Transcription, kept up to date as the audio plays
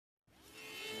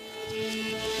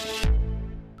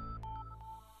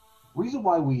reason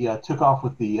why we took off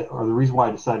with the reason why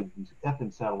I decided to use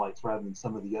FM satellites rather than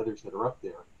some of the others that are up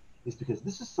there is because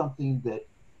this is something that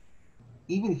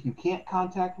even if you can't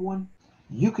contact one,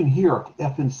 you can hear a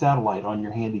FM satellite on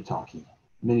your handy-talkie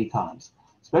many times,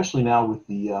 especially now with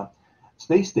the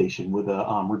space station with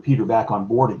a repeater back on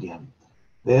board again.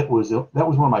 That was one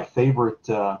of my favorite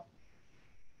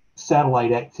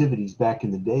satellite activities back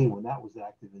in the day when that was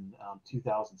active in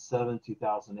 2007,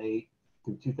 2008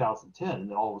 through 2010,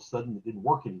 and then all of a sudden it didn't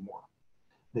work anymore.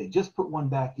 They just put one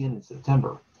back in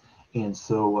September, and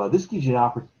so this gives you an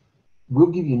opportunity. We'll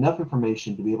give you enough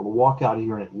information to be able to walk out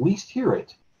here and at least hear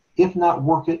it, if not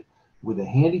work it with a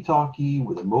handy-talkie,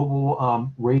 with a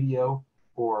mobile radio,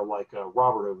 or like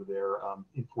Robert over there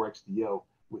in 4XDO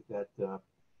with that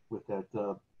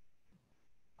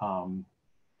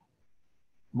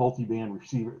multi-band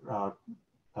receiver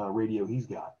radio he's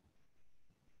got.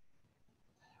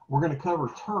 We're going to cover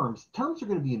terms. Terms are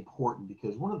going to be important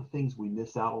because one of the things we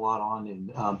miss out a lot on in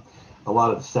a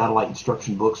lot of the satellite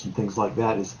instruction books and things like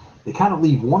that is they kind of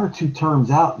leave one or two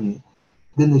terms out and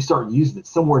then they start using it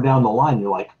somewhere down the line. You're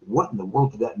like, what in the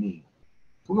world did that mean?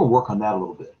 We're going to work on that a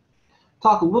little bit.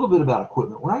 Talk a little bit about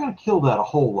equipment. We're not going to kill that a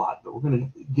whole lot, but we're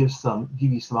going to give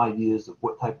you some ideas of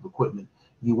what type of equipment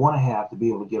you want to have to be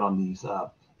able to get on these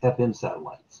FM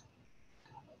satellites.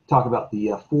 Talk about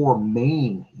the 4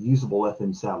 main usable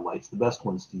FM satellites, the best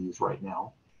ones to use right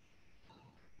now.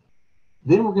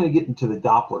 Then we're going to get into the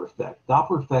Doppler effect.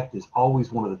 Doppler effect is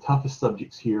always one of the toughest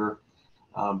subjects here.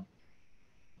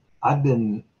 I've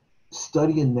been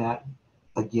studying that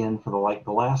again for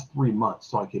the last 3 months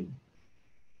so I could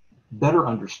better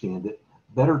understand it,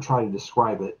 better try to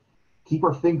describe it, keep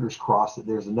our fingers crossed that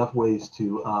there's enough ways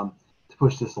to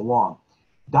push this along.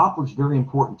 Doppler is very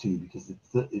important to you because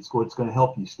it's going to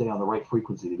help you stay on the right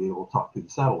frequency to be able to talk through the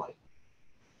satellite.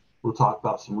 We'll talk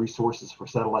about some resources for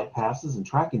satellite passes and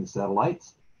tracking the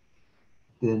satellites.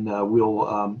 Then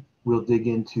we'll dig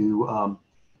into a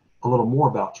little more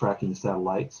about tracking the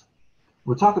satellites.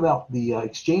 We'll talk about the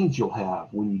exchange you'll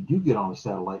have when you do get on a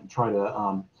satellite and try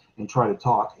to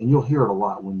talk, and you'll hear it a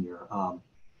lot when you're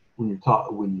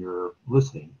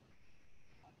listening.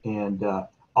 And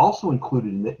also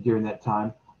included during that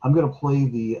time, I'm going to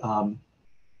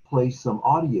play some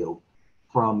audio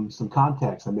from some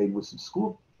contacts I made with some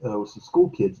school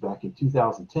kids back in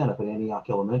 2010 up at Antioch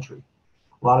Elementary.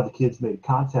 A lot of the kids made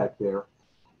contact there,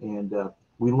 and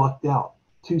we lucked out.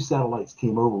 2 satellites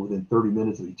came over within 30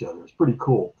 minutes of each other. It's pretty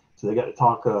cool. So they got to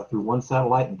talk through one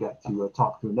satellite and got to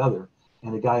talk through another.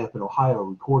 And a guy up in Ohio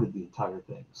recorded the entire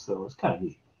thing. So it's kind of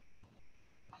neat.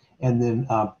 And then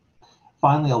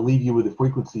finally, I'll leave you with the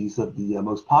frequencies of the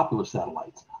most popular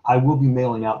satellites. I will be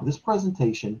mailing out this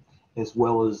presentation as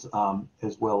well as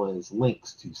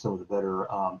links to some of the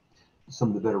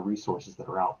better resources that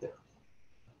are out there.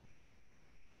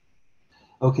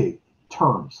 Okay,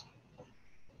 terms.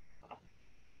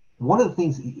 One of the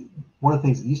things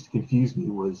that used to confuse me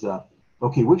was,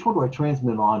 okay, which one do I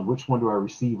transmit on? Which one do I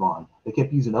receive on? They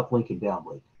kept using uplink and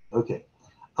downlink. Okay,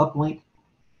 uplink,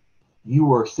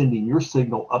 you are sending your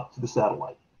signal up to the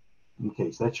satellite. Okay,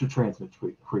 so that's your transmit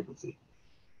frequency.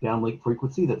 Downlink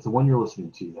frequency, that's the one you're listening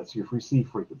to. That's your receive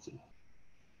frequency.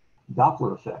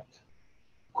 Doppler effect.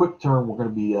 Quick term, we're going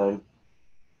to be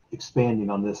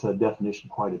expanding on this definition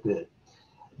quite a bit.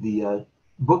 The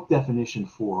book definition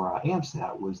for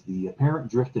AMSAT was the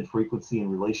apparent drift in frequency in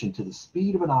relation to the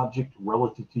speed of an object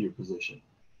relative to your position.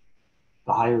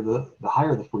 The higher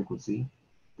the frequency,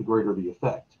 the greater the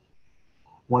effect.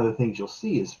 One of the things you'll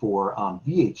see is for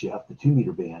VHF, the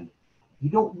 2-meter band, you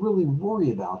don't really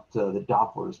worry about the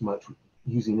Dopplers much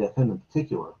using FM in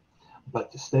particular,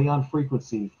 but to stay on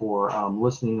frequency for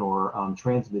listening or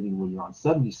transmitting when you're on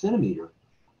 70 centimeter,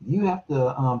 you have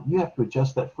to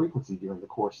adjust that frequency during the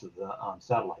course of the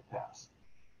satellite pass.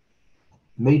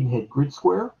 Maidenhead grid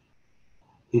square,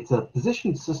 it's a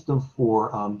positioning system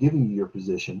for giving you your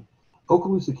position.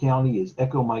 Okaloosa County is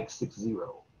Echo Mike 60.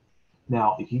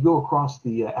 Now, if you go across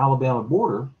the Alabama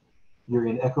border, you're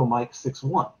in Echo Mike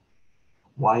 61.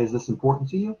 Why is this important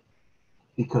to you?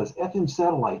 Because FM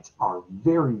satellites are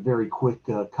very, very quick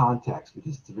contacts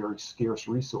because it's a very scarce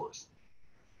resource.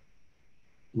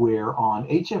 Where on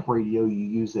HF radio, you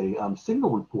use a signal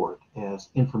report as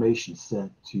information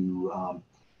sent to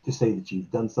say that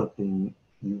you've done something,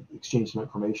 you exchanged some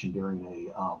information during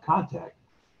a contact.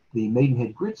 The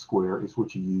Maidenhead grid square is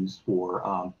what you use for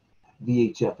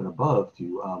VHF and above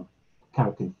to kind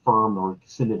of confirm or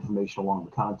send information along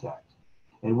the contact.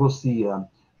 And we'll see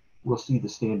the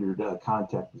standard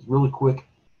contact is really quick,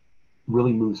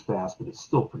 really moves fast, but it's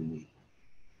still pretty neat.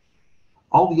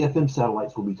 All the FM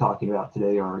satellites we'll be talking about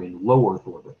today are in low Earth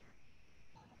orbit.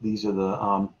 These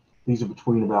are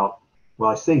between about,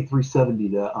 well, I say 370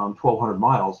 to 1200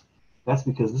 miles. That's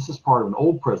because this is part of an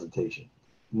old presentation.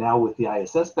 Now with the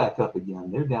ISS back up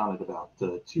again, they're down at about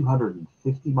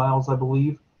 250 miles, I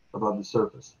believe, above the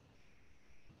surface.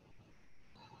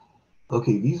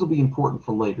 Okay, these will be important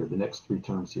for later, the next three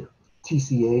terms here.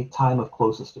 TCA, time of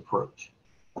closest approach.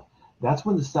 That's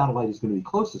when the satellite is going to be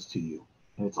closest to you,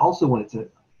 and it's also when it's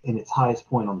in its highest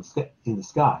point in the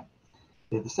sky.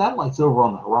 If the satellite's over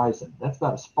on the horizon, that's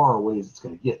about as far away as it's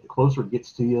going to get. The closer it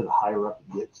gets to you, the higher up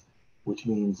it gets, which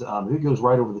means if it goes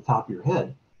right over the top of your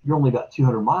head, you're only about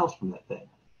 200 miles from that thing.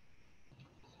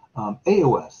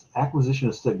 AOS, acquisition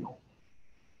of signal.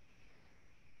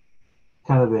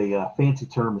 Kind of a fancy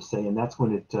term of saying that's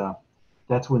when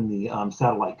the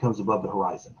satellite comes above the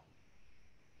horizon.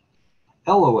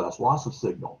 LOS, loss of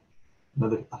signal.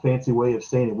 Another fancy way of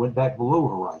saying it went back below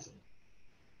horizon.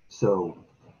 So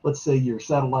let's say your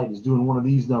satellite is doing one of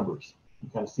these numbers. You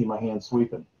kind of see my hand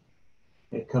sweeping.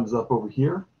 It comes up over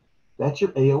here. That's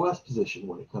your AOS position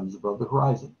when it comes above the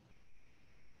horizon.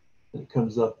 When it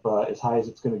comes up as high as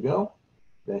it's going to go,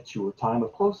 that's your time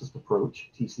of closest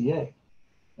approach, TCA.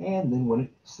 And then when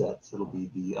it sets, it'll be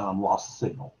the loss of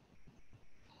signal.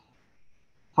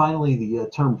 Finally, the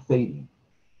term fading.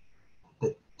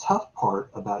 The tough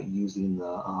part about using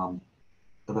a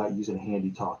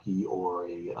handy-talkie or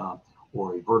a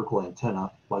vertical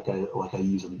antenna like I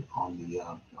use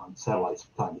on satellites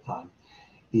from time to time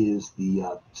is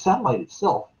the satellite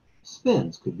itself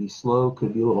spins. Could be slow,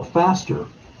 could be a little faster.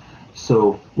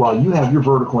 So while you have your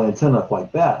vertical antenna up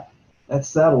like that, that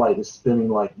satellite is spinning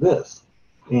like this.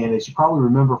 And as you probably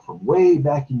remember from way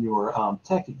back in your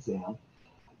tech exam,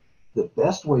 the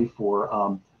best way for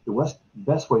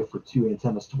two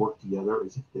antennas to work together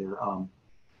is if they're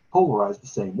polarized the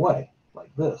same way,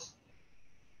 like this.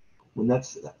 When that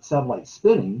satellite's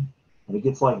spinning and it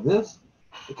gets like this,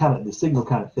 the signal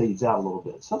kind of fades out a little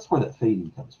bit. So that's where that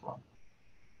fading comes from.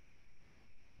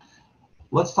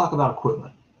 Let's talk about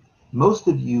equipment. Most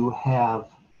of you have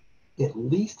at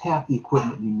least half the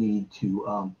equipment you need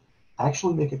to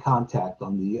actually make a contact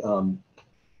on the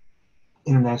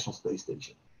International Space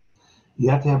Station. You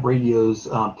have to have radios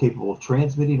capable of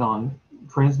transmitting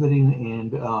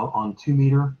and on 2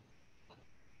 meter.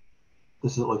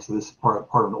 This is part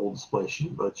of an old display. I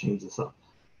should change this up.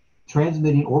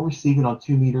 Transmitting or receiving on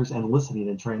 2 meters and listening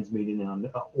and transmitting on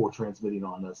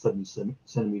 70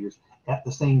 centimeters at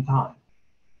the same time.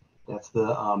 That's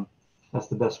the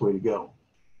best way to go.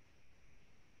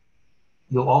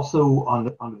 You'll also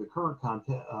under the current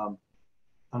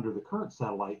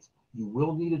satellites, you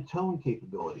will need a tone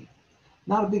capability.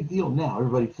 Not a big deal now.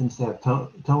 Everybody tends to have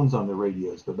tones on their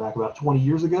radios, but back about 20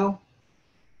 years ago,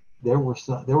 there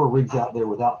were rigs out there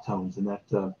without tones, and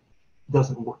that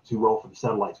doesn't work too well for the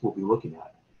satellites we'll be looking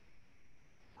at.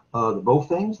 The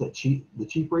Baofengs, the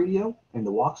cheap radio, and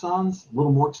the Waxons, a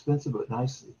little more expensive but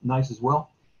nice as well.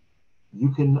 You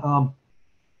can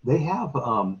they have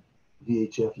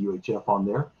VHF, UHF on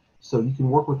there, so you can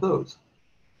work with those.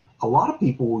 A lot of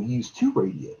people will use two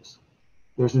radios.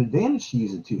 There's an advantage to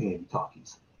using two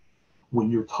handy-talkies. When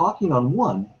you're talking on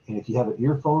one, and if you have an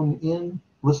earphone in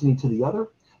listening to the other,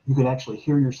 you can actually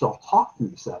hear yourself talk through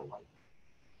the satellite.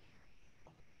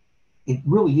 It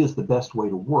really is the best way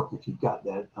to work if you've got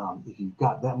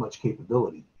that much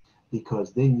capability,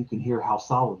 because then you can hear how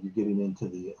solid you're getting into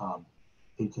the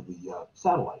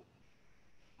satellite.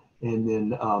 And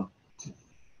then,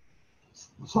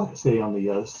 so like I say on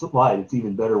the slide, it's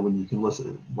even better when you can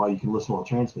listen while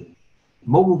transmitting.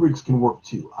 Mobile rigs can work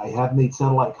too. I have made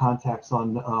satellite contacts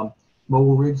on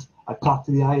mobile rigs. I've talked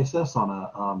to the ISS on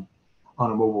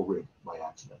a mobile rig by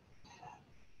accident.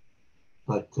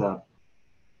 But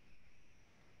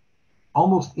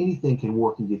almost anything can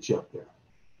work and get you up there.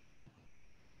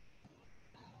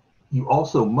 You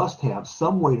also must have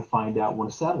some way to find out when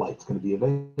a satellite's going to be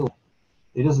available.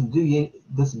 It doesn't do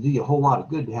you a whole lot of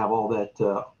good to have all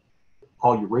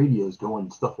your radios going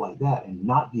and stuff like that, and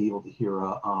not be able to hear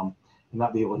a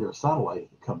satellite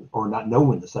come, or not know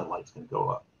when the satellite's going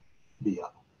to be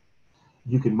up.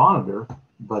 You can monitor,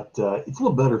 but it's a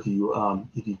little better if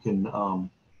you can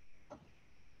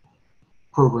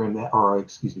program that, or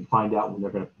find out when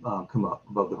they're going to come up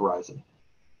above the horizon.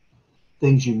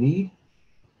 Things you need.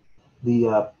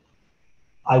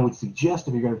 I would suggest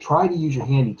if you're going to try to use your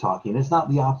handy-talkie, and it's not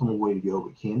the optimal way to go,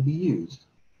 but can be used,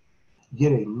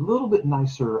 get a little bit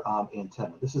nicer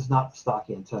antenna. This is not the stock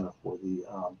antenna for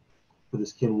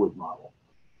this Kenwood model.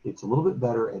 It's a little bit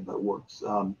better, but it works.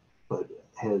 But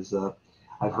has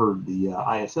I've heard the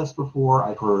ISS before.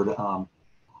 I've heard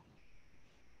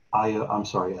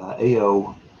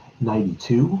AO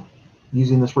 92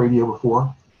 using this radio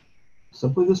before?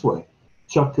 Simply this way.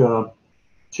 Chuck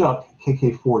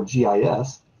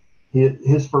KK4GIS,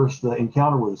 his first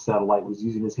encounter with a satellite was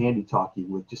using his handy-talkie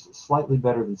with just a slightly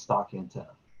better than stock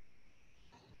antenna.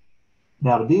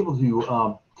 Now, to be able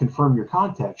to confirm your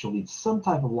contacts, you'll need some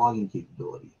type of logging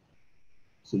capability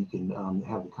so you can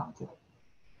have the contact.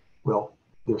 Well,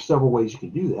 there are several ways you can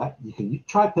do that. You can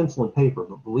try pencil and paper,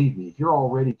 but believe me, if you're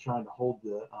already trying to hold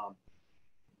the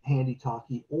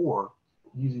handy-talkie or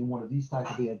using one of these type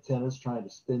of antennas, trying to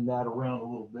spin that around a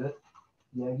little bit,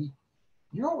 yeah,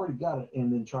 you already got it,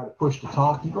 and then try to push to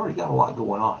talk. You've already got a lot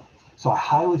going on. So I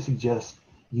highly suggest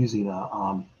using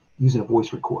a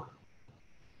voice recorder.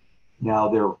 Now,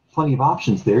 there are plenty of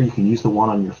options there. You can use the one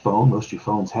on your phone. Most of your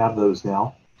phones have those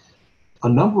now. A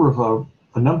number of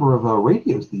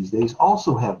radios these days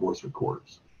also have voice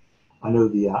recorders. I know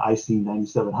the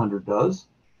IC9700 does.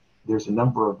 There's a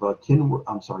number of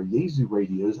Yaesu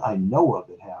radios I know of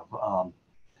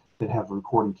that have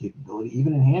recording capability,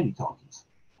 even in handy talkies.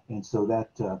 And so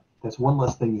that's one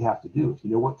less thing you have to do. If you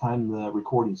know what time the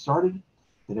recording started,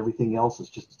 then everything else is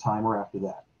just a timer after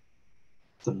that.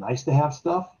 Some nice to have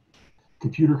stuff: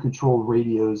 computer-controlled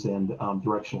radios and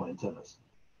directional antennas.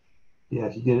 Yeah,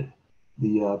 if you get it,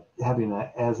 having an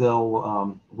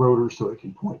Azel rotor so it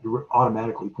can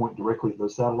automatically point directly at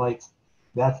those satellites,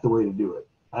 that's the way to do it.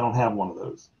 I don't have one of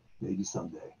those. Maybe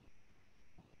someday.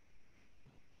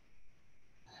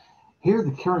 Here are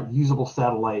the current usable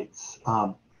satellites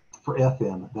for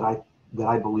FM that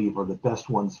I believe are the best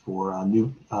ones for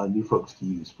new folks to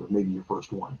use for maybe your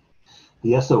first one.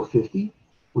 The SO50,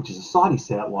 which is a Saudi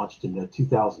sat launched in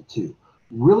 2002.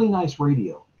 Really nice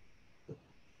radio.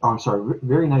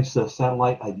 Very nice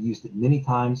satellite. I've used it many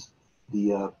times.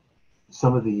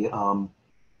 Some of the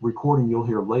recording you'll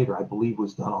hear later, I believe,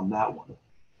 was done on that one,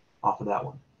 off of that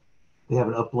one. They have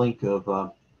an uplink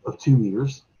of 2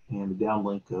 meters and a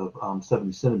downlink of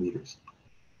 70 centimeters.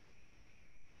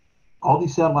 All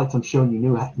these satellites I'm showing you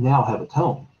now have a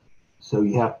tone. So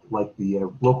you have like the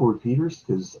local repeaters,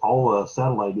 because all a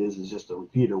satellite is just a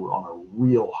repeater on a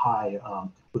real high,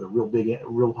 with a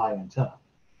real high antenna.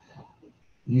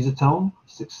 Use a tone,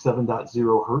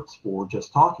 67.0 hertz for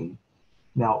just talking.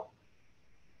 Now,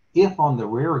 if on the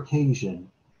rare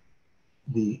occasion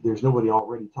there's nobody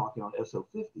already talking on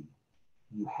SO50,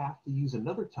 you have to use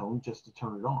another tone just to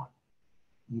turn it on.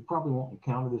 You probably won't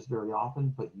encounter this very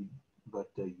often, but you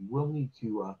will need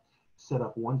to set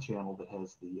up one channel that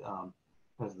has the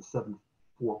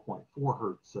 74.4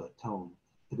 hertz tone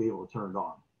to be able to turn it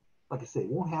on. Like I say, it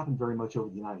won't happen very much over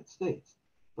the United States,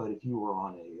 but if you were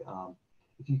on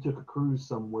if you took a cruise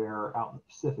somewhere out in the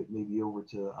Pacific, maybe over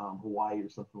to Hawaii or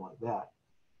something like that,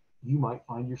 you might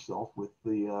find yourself with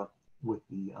the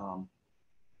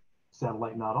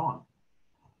satellite not on.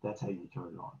 That's how you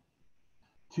turn it on.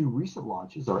 Two recent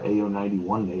launches are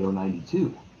AO91 and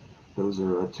AO92. Those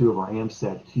are two of our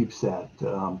AMSAT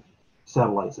CubeSat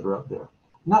satellites that are up there.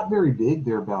 Not very big.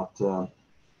 They're about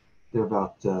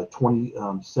 20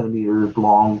 centimeters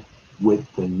long,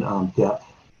 width and depth,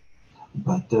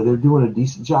 but they're doing a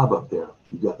decent job up there.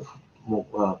 You've got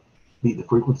beat the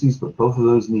frequencies, but both of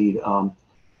those need a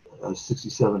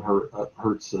 67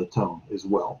 hertz tone as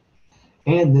well.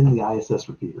 And then the ISS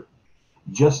repeater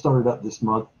just started up this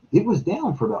month. It was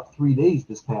down for about 3 days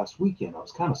this past weekend. I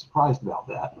was kind of surprised about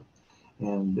that,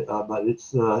 and but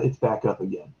it's back up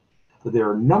again. But there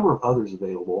are a number of others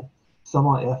available, some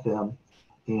on FM,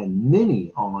 and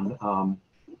many on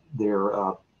their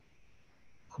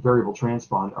variable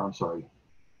transponder. I'm sorry,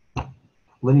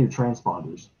 linear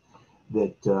transponders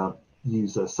that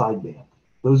use a sideband.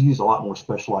 Those use a lot more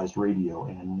specialized radio,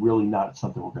 and really not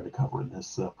something we're going to cover in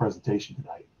this presentation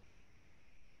tonight.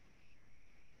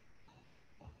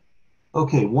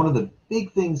 Okay, one of the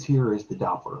big things here is the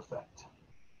Doppler effect.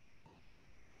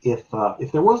 If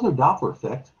there was no Doppler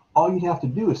effect, all you'd have to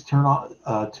do is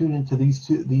tune into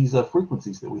these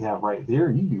frequencies that we have right there,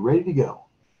 and you'd be ready to go.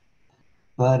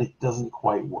 But it doesn't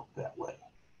quite work that way.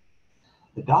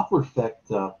 The Doppler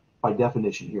effect, by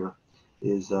definition here,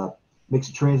 is makes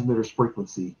a transmitter's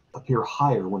frequency appear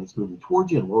higher when it's moving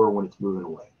towards you and lower when it's moving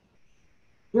away.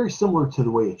 Very similar to the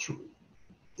way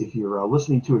if you're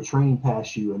listening to a train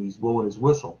pass you and he's blowing his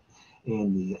whistle,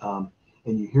 and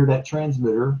you hear that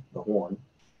transmitter, the horn,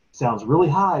 sounds really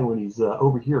high when he's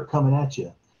over here coming at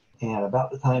you, and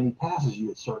about the time he passes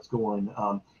you, it starts going,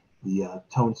 the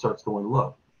tone starts going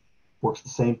low. Works the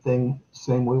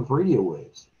same way with radio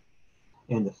waves.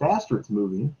 And the faster it's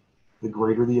moving, the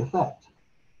greater the effect.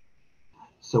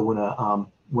 So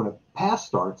when a pass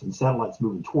starts and the satellite's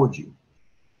moving towards you,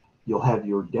 you'll have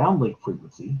your downlink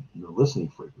frequency, your listening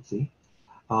frequency,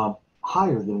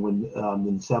 higher than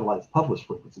the satellite's published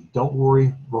frequency. Don't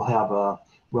worry, we'll have a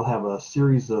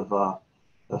series of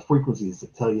frequencies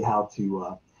that tell you how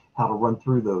to run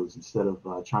through those instead of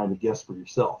trying to guess for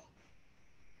yourself.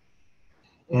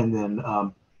 And then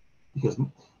because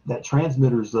that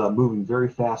transmitter's moving very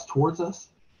fast towards us,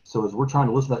 so as we're trying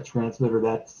to listen to that transmitter,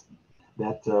 that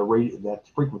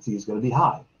frequency is going to be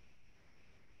high.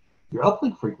 Your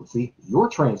uplink frequency, your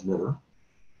transmitter,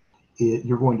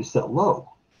 you're going to set low.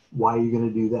 Why are you going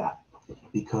to do that?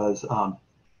 Because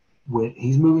when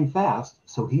he's moving fast,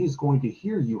 so he's going to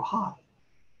hear you high.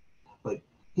 But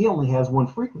he only has one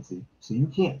frequency, so you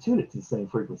can't tune it to the same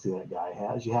frequency that guy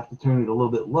has. You have to tune it a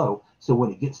little bit low, so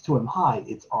when it gets to him high,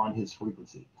 it's on his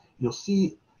frequency. You'll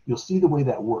see the way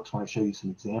that works when I show you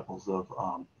some examples of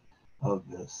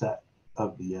the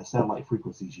satellite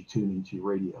frequencies you tune into your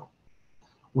radio.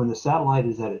 When the satellite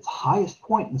is at its highest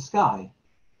point in the sky,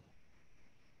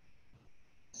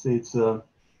 say it's when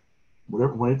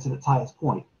it's at its highest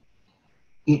point,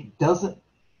 it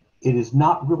is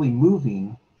not really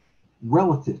moving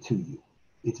relative to you.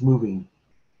 It's moving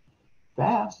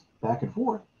fast, back and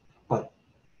forth, but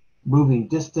moving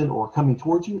distant or coming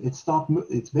towards you, it's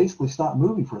basically stopped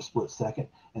moving for a split second,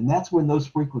 and that's when those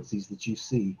frequencies that you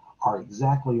see are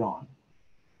exactly on.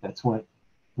 That's when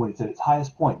it's at its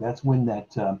highest point. That's when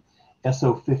that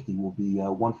SO50 will be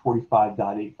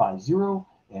 145.850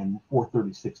 and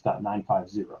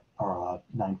 436.950 or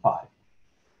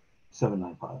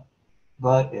 795.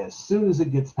 But as soon as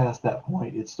it gets past that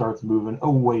point, it starts moving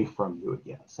away from you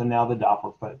again. So now the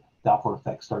Doppler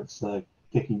effect starts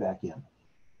kicking back in.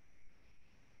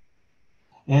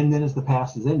 And then as the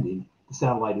pass is ending, the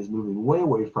satellite is moving way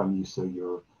away from you, so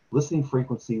your listening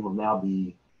frequency will now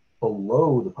be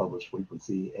below the published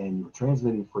frequency, and your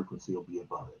transmitting frequency will be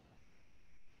above it.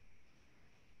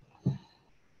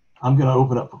 I'm going to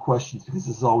open up for questions because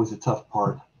this is always a tough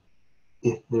part.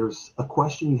 If there's a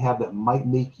question you have that might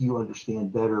make you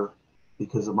understand better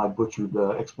because of my butchered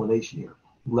explanation here,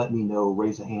 let me know,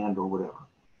 raise a hand or whatever.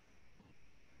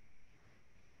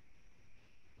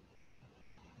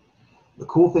 The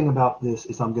cool thing about this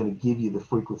is I'm going to give you the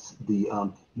frequency,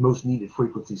 the most needed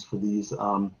frequencies for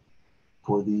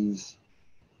these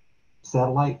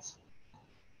satellites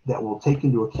that will take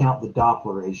into account the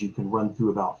Doppler, as you can run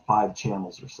through about 5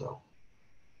 channels or so.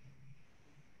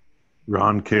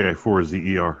 Ron,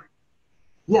 KI4ZER.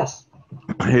 Yes.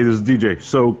 Hey, this is DJ.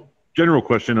 So, general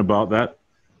question about that.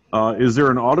 Is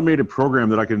there an automated program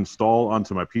that I can install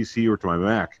onto my PC or to my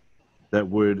Mac that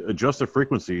would adjust the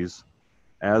frequencies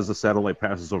as the satellite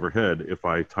passes overhead if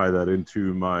I tie that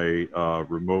into my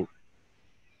remote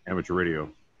amateur radio?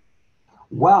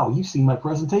 Wow, you've seen my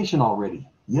presentation already.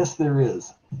 Yes, there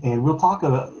is. And we'll talk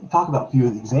about a few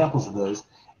of the examples of those.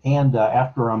 And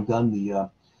after I'm done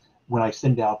when I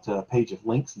send out a page of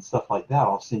links and stuff like that,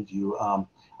 I'll send you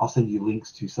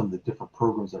links to some of the different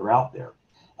programs that are out there.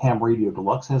 Ham Radio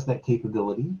Deluxe has that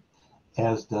capability,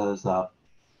 as does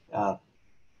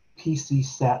PC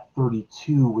Sat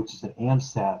 32, which is an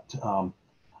AMSAT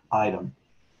item.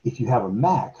 If you have a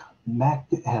Mac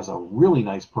has a really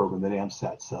nice program that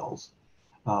AMSAT sells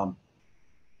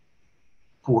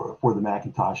for the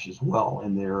Macintosh as well.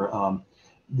 And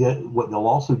what they'll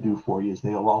also do for you is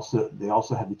they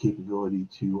also have the capability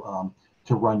to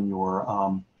run your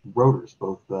rotors,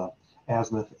 both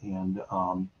azimuth and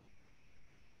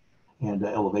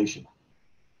elevation.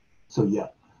 So yeah,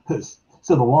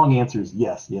 so the long answer is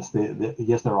yes, yes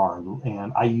there are,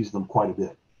 and I use them quite a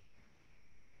bit.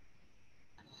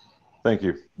 Thank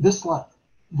you. This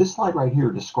slide right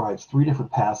here describes 3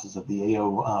 different passes of the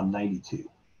AO92.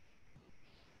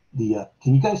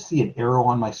 Can you guys see an arrow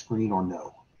on my screen or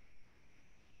no?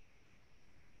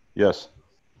 Yes.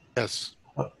 Yes.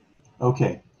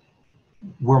 Okay.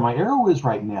 Where my arrow is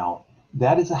right now,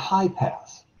 that is a high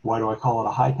pass. Why do I call it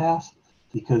a high pass?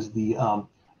 Because your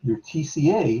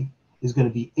TCA is going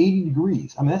to be 80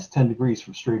 degrees. I mean, that's 10 degrees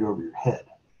from straight over your head.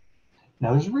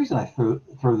 Now, there's a reason I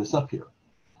throw this up here.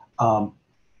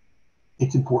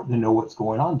 It's important to know what's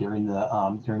going on during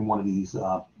one of these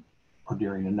or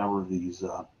during a number of these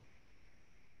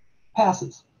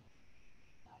passes.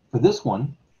 For this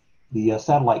one, the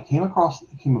satellite came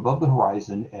above the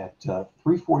horizon at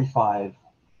 3:45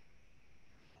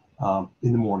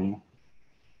 in the morning,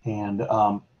 and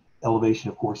elevation,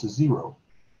 of course, is 0.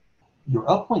 Your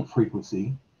uplink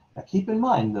frequency. Now, keep in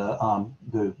mind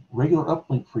the regular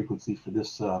uplink frequency for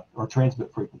this or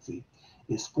transmit frequency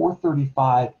is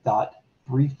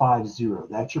 435.350.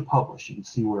 That's your publish. You can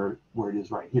see where it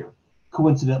is right here.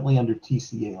 Coincidentally, under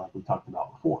TCA, like we talked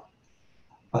about before.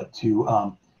 But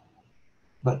to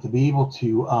be able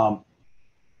to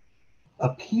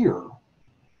appear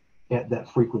at that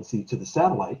frequency to the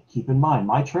satellite. Keep in mind,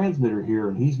 my transmitter here,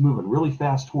 and he's moving really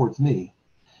fast towards me.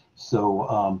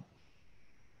 So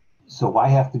so I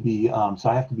have to be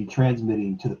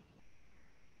transmitting to the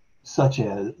such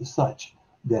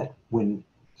that when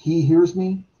he hears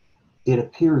me, it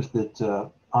appears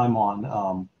that I'm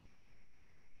on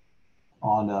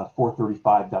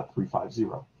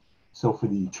 435.350. So for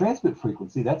the transmit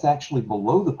frequency, that's actually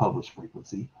below the published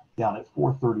frequency, down at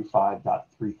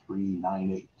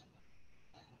 435.3398.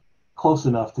 Close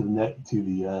enough to the net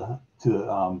to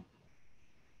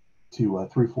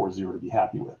 340 to be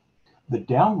happy with. The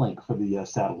downlink for the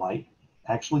satellite,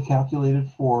 actually calculated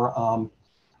for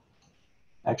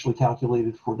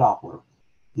Doppler,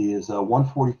 is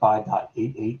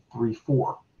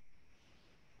 145.8834.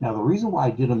 Now, the reason why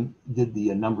I did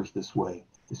the numbers this way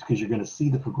is because you're going to see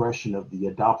the progression of the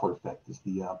Doppler effect as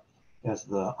the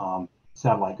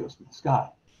satellite goes through the sky.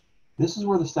 This is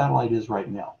where the satellite is right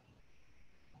now.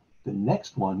 The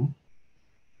next one,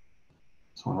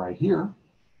 this one right here,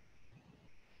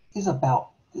 is about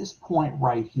this point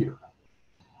right here.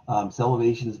 Its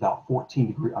elevation is about 14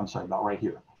 degrees. I'm sorry, about right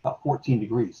here, about 14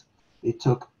 degrees. It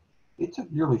took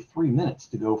nearly 3 minutes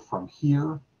to go from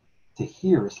here to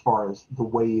here as far as the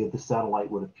way the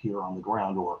satellite would appear on the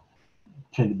ground or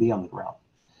tend to be on the ground.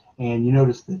 And you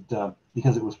notice that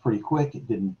because it was pretty quick,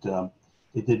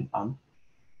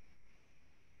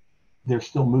 they're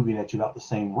still moving at you about the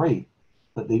same rate,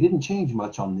 but they didn't change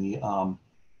much on the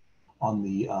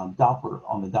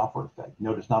Doppler effect.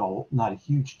 Notice not a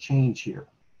huge change here.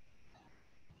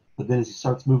 But then as he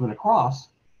starts moving across,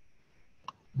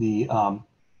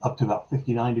 up to about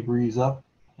 59 degrees up,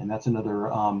 and that's another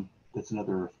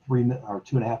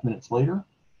 2.5 minutes later,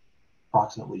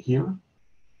 approximately here.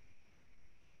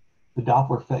 The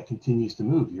Doppler effect continues to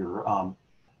move. Your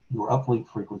uplink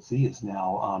frequency is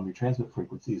now, your transmit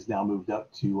frequency is now moved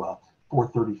up to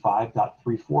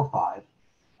 435.345,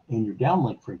 and your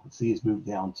downlink frequency is moved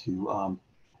down to,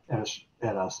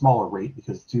 at a smaller rate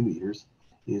because it's 2 meters,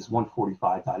 is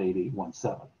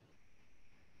 145.8817.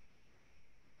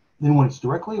 Then when it's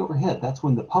directly overhead, that's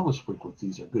when the published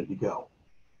frequencies are good to go.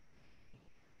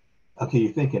 Okay,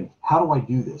 you're thinking, how do I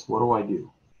do this? What do I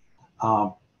do?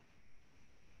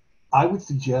 I would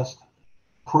suggest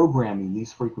programming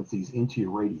these frequencies into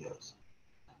your radios.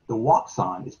 The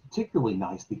Waxon is particularly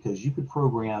nice because you could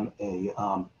program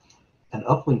an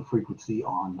uplink frequency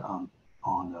on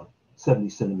 70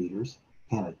 centimeters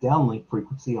and a downlink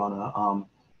frequency on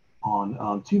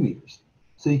 2 meters.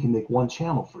 So you can make one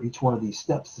channel for each one of these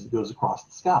steps as it goes across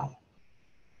the sky.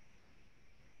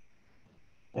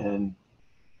 And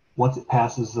once it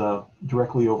passes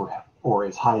directly over or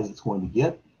as high as it's going to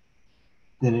get,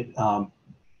 then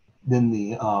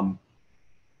the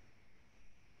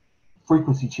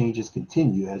frequency changes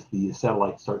continue as the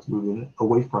satellite starts moving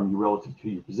away from you relative to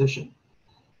your position,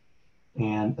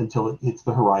 and until it hits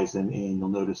the horizon, and you'll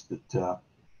notice that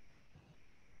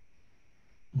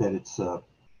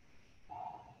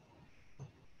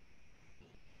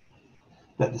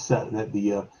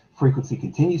the frequency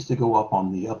continues to go up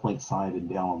on the uplink side and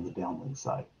down on the downlink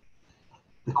side.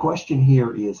 The question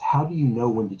here is, how do you know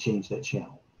when to change that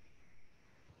channel?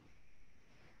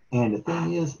 And the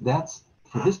thing is, that's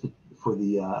for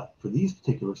these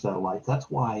particular satellites.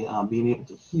 That's why being able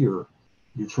to hear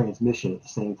your transmission at the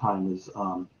same time as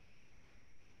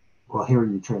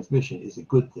hearing your transmission is a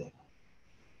good thing,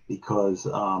 because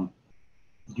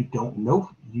you don't know,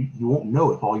 you won't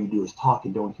know if all you do is talk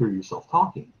and don't hear yourself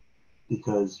talking,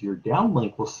 because your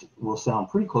downlink will sound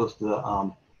pretty close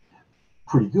to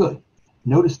pretty good.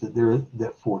 Notice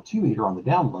that for 2 meter on the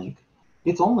downlink,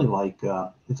 it's only like 6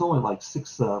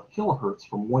 kilohertz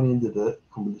from one end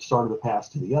from the start of the pass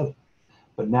to the other.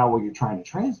 But now when you're trying to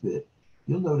transmit,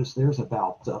 you'll notice there's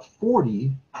about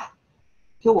 40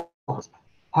 kilohertz.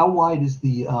 How wide is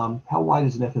an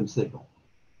FM signal?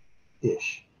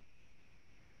 Ish.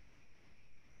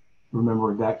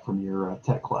 Remembering back from your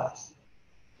tech class,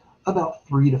 about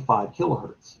 3 to 5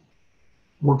 kilohertz.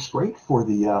 Works great for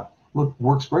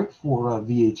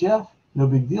VHF, no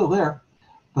big deal there.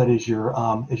 But as you're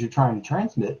trying to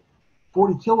transmit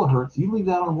 40 kilohertz, you leave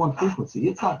that on one frequency,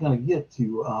 it's not going to get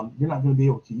to, you're not going to be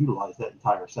able to utilize that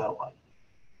entire satellite.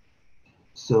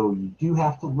 So you do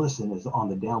have to listen as on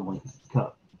the downlink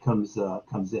comes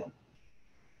in.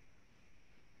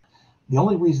 The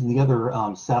only reason the other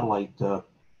satellite that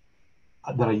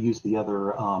I use the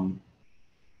other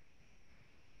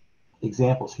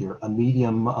examples here, a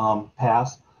medium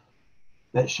pass,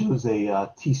 that shows a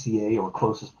TCA, or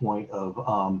closest point,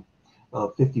 of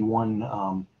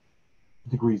 51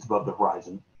 degrees above the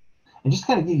horizon. And just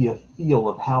kind of give you a feel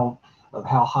of how of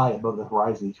how high above the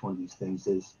horizon each one of these things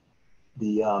is.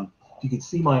 If you can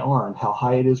see my arm, how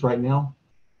high it is right now,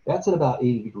 that's at about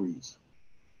 80 degrees.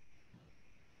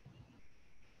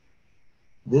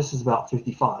 This is about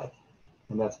 55,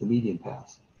 and that's the median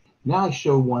pass. Now I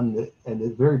show one that, and the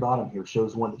very bottom here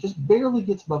shows one that just barely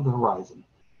gets above the horizon.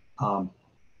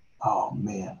 Oh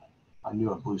man, I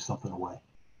knew I blew something away.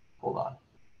 Hold on.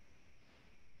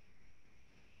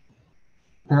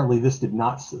 Apparently this did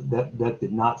not, that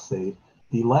did not save.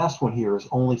 The last one here is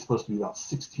only supposed to be about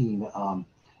 16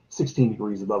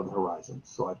 degrees above the horizon.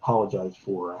 So I apologize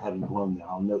for having blown that.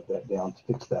 I'll note that down to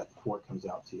fix that before it comes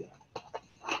out to you.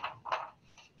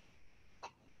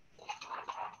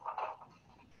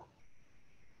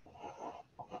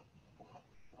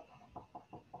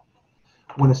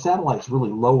 When a satellite's really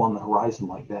low on the horizon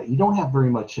like that, you don't have very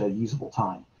much usable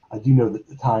time. I do know that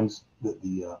the times that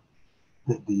the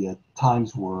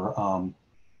times were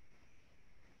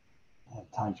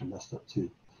times are messed up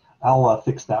too. I'll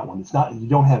fix that one. It's not, you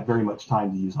don't have very much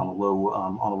time to use on a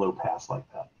low pass like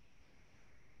that.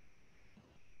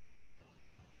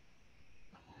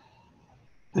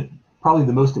 Probably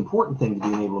the most important thing to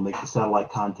being able to make the satellite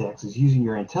contacts is using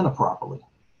your antenna properly.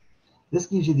 This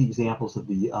gives you the examples of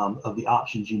the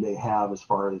options you may have as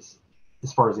far as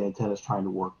antennas trying to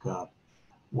work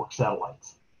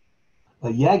satellites.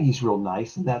 Yagi's real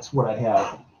nice, and that's what I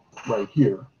have right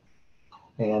here.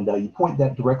 And you point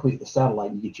that directly at the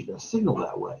satellite, and you get your best signal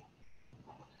that way.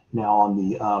 Now on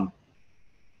the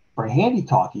for a handy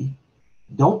talkie,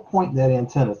 don't point that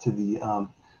antenna to the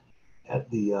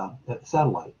at the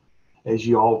satellite. As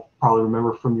you all probably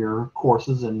remember from your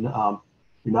courses and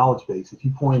your knowledge base, if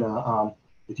you point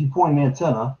an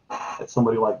antenna at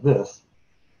somebody like this,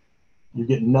 you're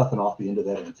getting nothing off the end of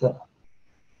that antenna.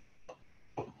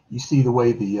 You see the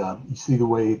way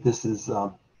this is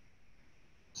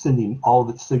sending all of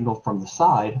its signal from the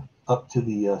side up to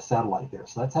the satellite there.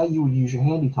 So that's how you would use your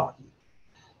handy talkie.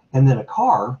 And then a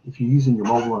car, if you're using your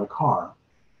mobile in a car,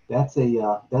 that's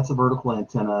a vertical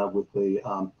antenna with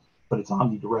a but it's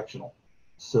omnidirectional.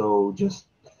 So just,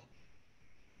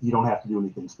 you don't have to do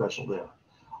anything special there.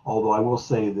 Although I will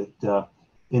say that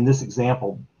in this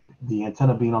example, the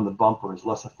antenna being on the bumper is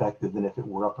less effective than if it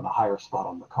were up in a higher spot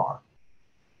on the car.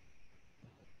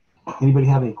 Anybody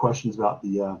have any questions about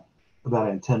the about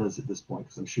antennas at this point?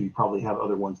 Because I'm sure you probably have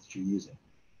other ones that you're using.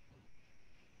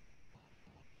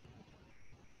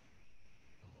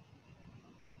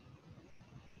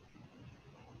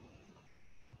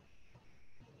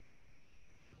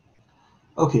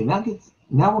 Okay, now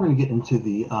we're going to get into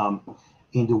the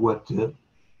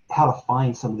how to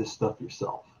find some of this stuff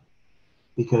yourself,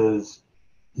 because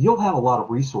you'll have a lot of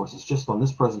resources just on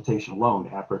this presentation alone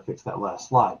after I fix that last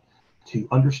slide to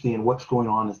understand what's going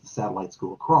on as the satellites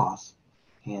go across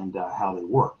and how they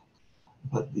work.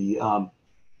 But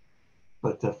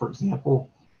for example,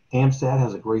 AMSAT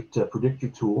has a great predictor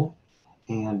tool,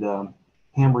 and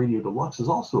Ham Radio Deluxe is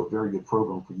also a very good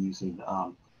program for using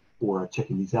for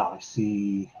checking these out. I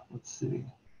see, let's see.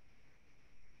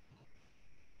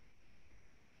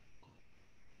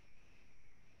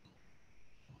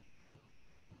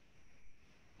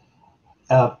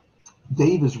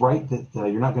 Dave is right that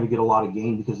you're not going to get a lot of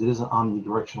gain because it is an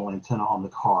omnidirectional antenna on the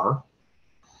car,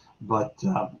 but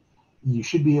you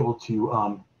should be able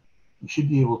to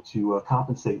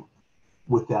compensate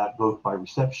with that both by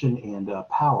reception and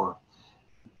power.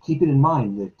 Keep it in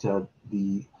mind that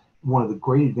one of the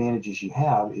great advantages you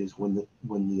have is when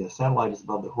the satellite is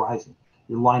above the horizon,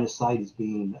 your line of sight is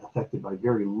being affected by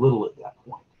very little at that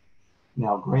point.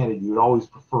 Now, granted, you would always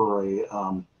prefer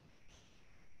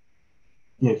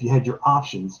if you had your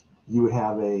options, you would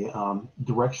have a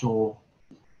directional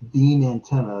beam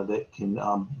antenna that can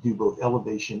do both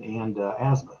elevation and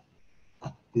azimuth.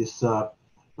 But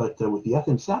with the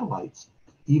FM satellites,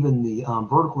 even the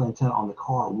vertical antenna on the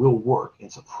car will work,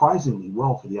 and surprisingly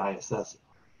well for the ISS,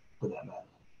 for that matter.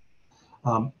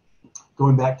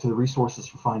 Going back to the resources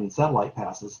for finding satellite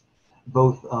passes,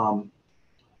 both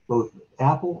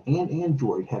Apple and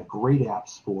Android have great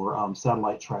apps for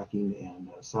satellite tracking and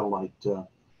satellite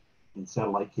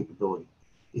capability.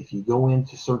 If you go in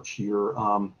to search your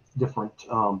different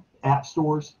app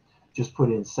stores, just put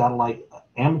in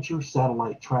amateur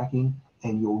satellite tracking,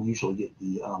 and you'll usually get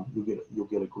you'll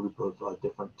get a group of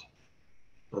different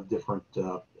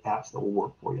apps that will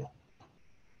work for you.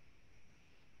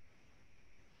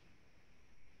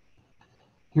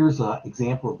 Here's an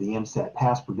example of the AMSAT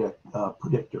pass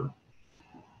predictor.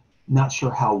 Not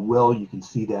sure how well you can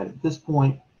see that at this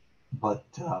point, but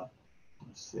let's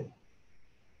see.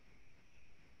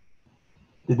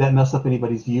 Did that mess up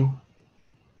anybody's view?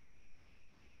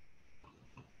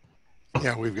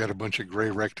 Yeah, we've got a bunch of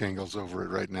gray rectangles over it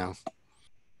right now.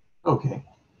 Okay.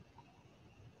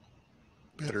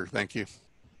 Better, thank you.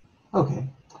 Okay.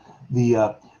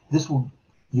 The this will,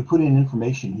 you put in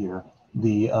information here.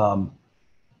 The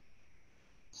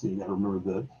so you got to remember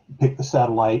the, pick the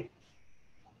satellite.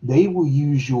 They will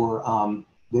use your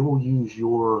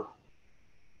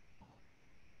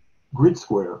grid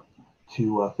square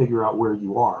to figure out where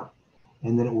you are,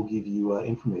 and then it will give you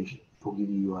information. It will give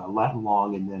you Latin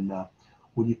long, and then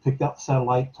when you picked out the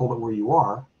satellite, told it where you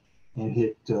are, and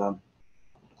hit, I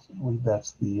believe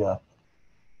that's the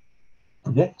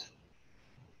predict.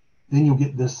 Then you'll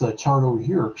get this chart over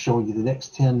here showing you the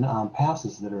next 10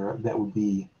 passes that would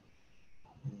be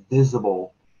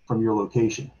visible from your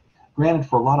location. Granted,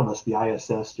 for a lot of us, the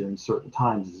ISS during certain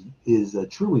times is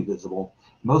truly visible.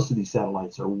 Most of these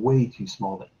satellites are way too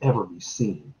small to ever be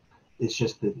seen. It's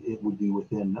just that it would be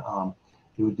within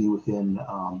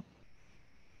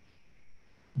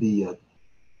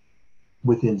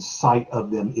within sight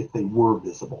of them if they were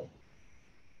visible.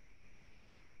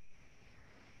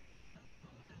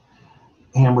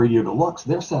 Ham Radio Deluxe,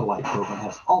 their satellite program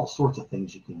has all sorts of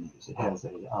things you can use. It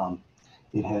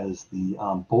has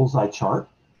the bullseye chart.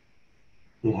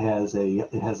 It has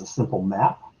a simple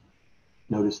map.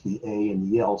 Notice the A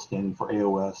and the L standing for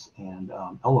AOS and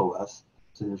LOS.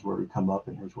 So here's where we come up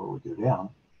and here's where we go down.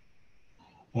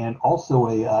 And also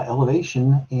a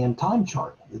elevation and time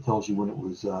chart that tells you when it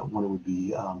would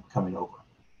be coming over.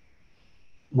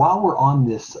 While we're on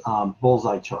this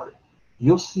bullseye chart,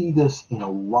 you'll see this in a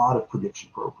lot of prediction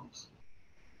programs.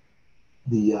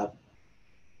 The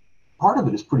part of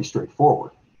it is pretty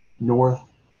straightforward: north,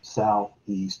 south,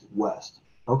 east, west.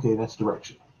 Okay, that's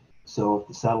direction. So if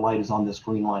the satellite is on this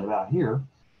green line about here,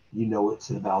 you know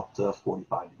it's at about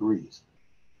 45 degrees.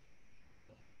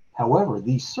 However,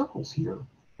 these circles here,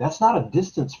 that's not a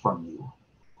distance from you.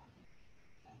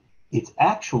 It's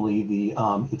actually the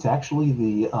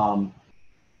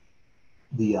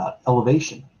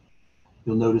elevation.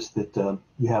 You'll notice that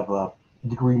you have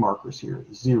degree markers here: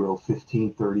 0,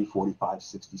 15, 30, 45,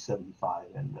 60, 75,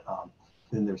 and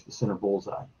then there's the center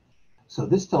bullseye. So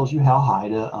this tells you how high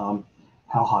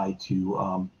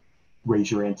to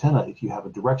raise your antenna if you have a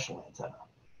directional antenna.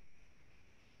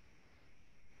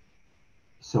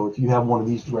 So if you have one of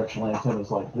these directional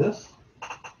antennas like this,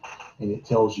 and it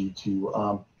tells you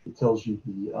to it tells you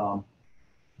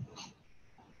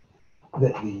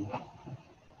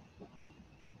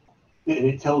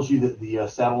that the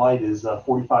satellite is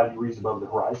 45 degrees above the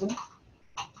horizon.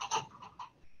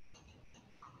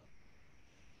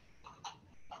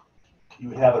 You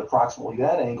would have approximately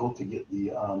that angle to get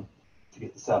the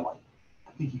satellite.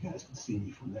 I think you guys can see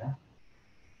me from there.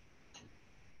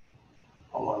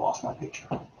 Although I lost my picture.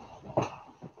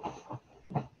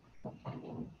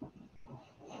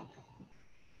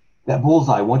 That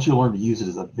bullseye, once you learn to use it,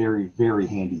 is a very, very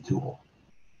handy tool.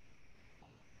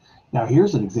 Now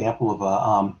here's an example of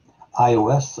a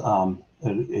iOS,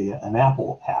 an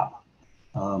Apple app.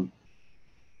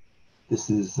 This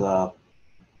is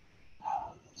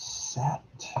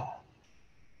Sept.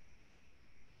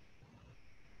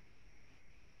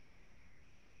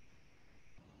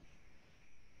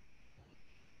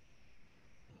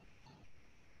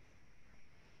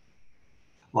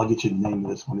 I'll get you the name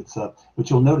of this one. It's but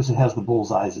you'll notice it has the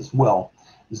bullseyes as well: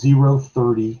 0,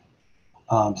 30,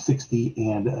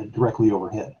 60, and directly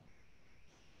overhead.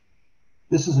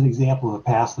 This is an example of a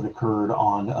pass that occurred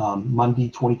on Monday,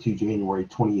 22 January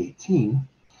 2018,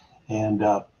 and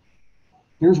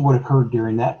here's what occurred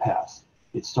during that pass.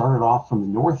 It started off from the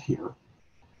north here,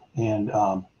 and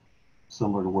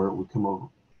similar to where it would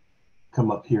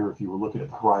come up here if you were looking at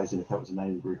the horizon, if that was a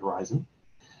 90-degree horizon.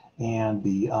 And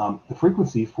the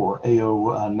frequency for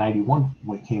AO91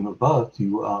 when it came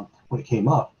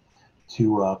up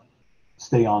to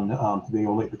stay on to be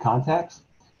able to make the contacts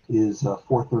is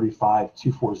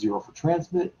 435.240 for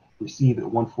transmit, receive at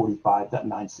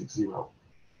 145.960.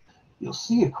 You'll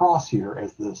see across here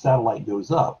as the satellite goes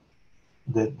up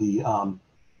that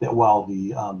that while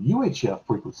the UHF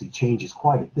frequency changes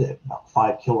quite a bit, about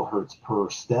 5 kilohertz per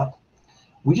step,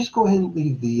 we just go ahead and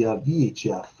leave the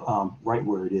VHF right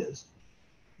where it is.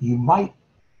 You might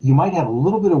have a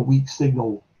little bit of weak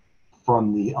signal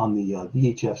from on the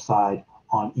VHF side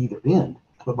on either end,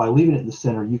 but by leaving it in the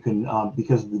center, you can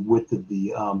because of the width of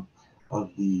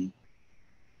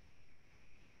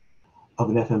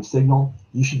an FM signal,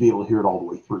 you should be able to hear it all the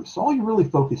way through. So all you're really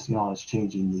focusing on is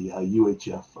changing the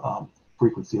UHF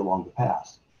frequency along the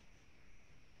pass.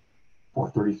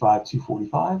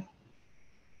 435.245.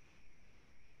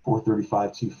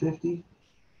 435.250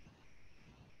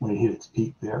 when it hit its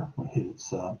peak there, when it hit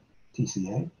its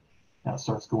TCA. Now it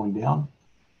starts going down.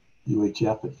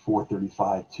 UHF at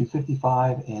 435,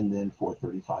 255, and then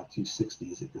 435,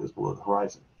 260 as it goes below the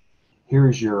horizon.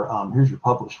 Here's your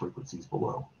published frequencies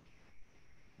below.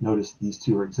 Notice these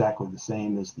two are exactly the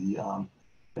same as the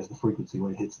frequency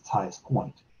when it hits its highest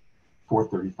point.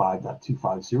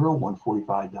 435.250,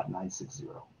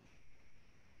 145.960.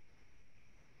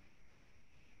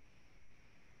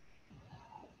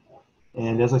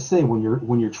 And as I say,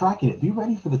 when you're tracking it, be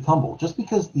ready for the tumble. Just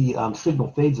because the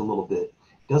signal fades a little bit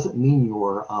doesn't mean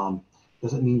you're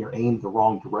aimed the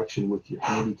wrong direction with your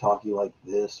handy-talkie like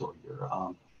this, or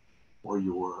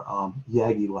your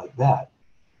Yagi like that.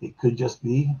 It could just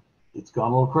be it's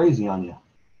gone a little crazy on you.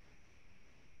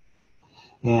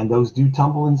 And those do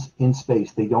tumble in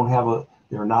space. There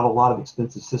are not a lot of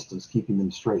expensive systems keeping them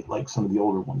straight like some of the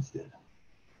older ones did.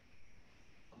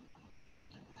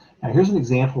 Now here's an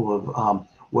example of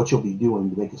what you'll be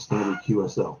doing to make a standard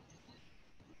QSO.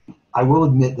 I will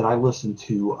admit that I listened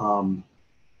to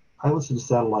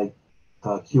satellite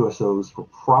QSOs for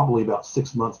probably about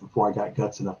 6 months before I got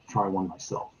guts enough to try one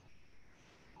myself.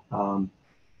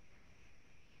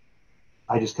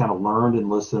 I just kind of learned and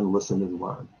listened and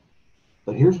learned.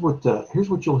 But here's what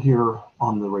you'll hear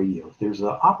on the radio. If there's an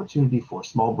opportunity for a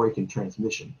small break in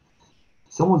transmission,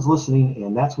 someone's listening,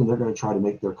 and that's when they're going to try to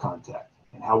make their contact.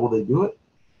 And how will they do it?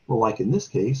 Well, like in this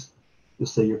case, you'll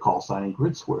say your call sign and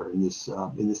grid square. In this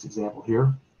example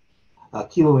here,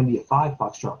 Kilo India 5,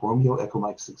 Foxtrot Romeo, Echo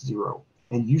Mike 60,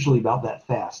 and usually about that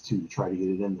fast too to try to get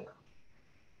it in there.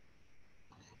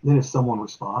 Then if someone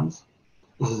responds,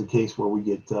 this is a case where we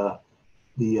get the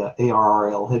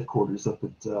ARRL headquarters up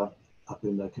in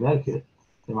Connecticut.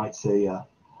 They might say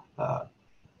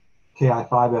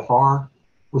KI5FR,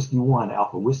 Whiskey 1,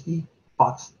 Alpha Whiskey,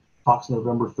 Fox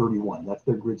November 31. That's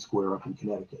their grid square up in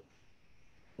Connecticut.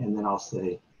 And then I'll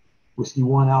say Whiskey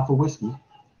 1, Alpha Whiskey,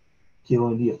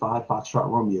 Kilo India 5, Foxtrot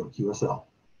Romeo, QSL.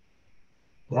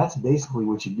 That's basically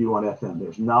what you do on FM.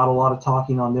 There's not a lot of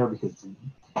talking on there because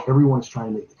everyone's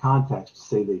trying to make the contacts to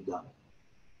say they've done it.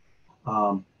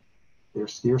 They're a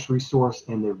scarce resource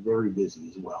and they're very busy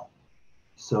as well.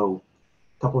 So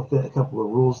a couple of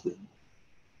rules,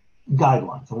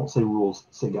 guidelines. I won't say rules,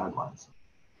 say guidelines.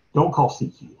 Don't call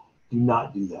CQ. Do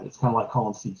not do that. It's kind of like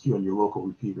calling CQ on your local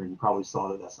repeater, and you probably saw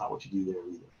that that's not what you do there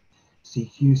either.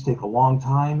 CQs take a long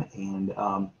time, and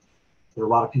there are a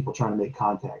lot of people trying to make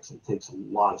contacts, and it takes a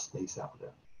lot of space out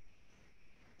there.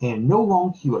 And no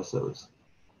long QSOs.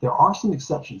 There are some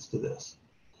exceptions to this.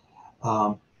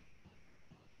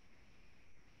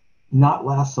 Not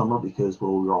last summer because,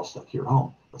 well, we were all stuck here at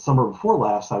home. The summer before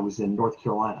last, I was in North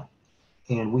Carolina,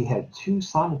 and we had two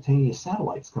simultaneous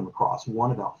satellites come across,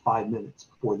 one about 5 minutes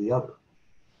before the other.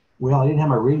 Well, I didn't have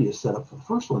my radio set up for the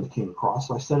first one that came across,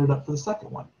 so I set it up for the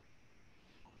second one.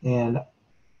 And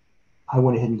I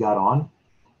went ahead and got on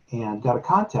and got a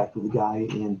contact with a guy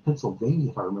in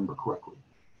Pennsylvania, if I remember correctly.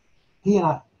 He and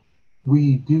I,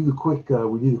 we do the quick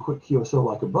QSO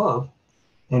like above,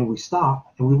 and we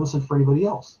stop and we listen for anybody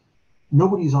else.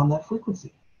 Nobody's on that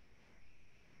frequency.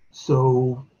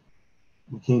 So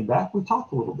we came back, we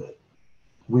talked a little bit.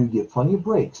 We get plenty of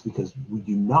breaks because we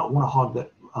do not want to hog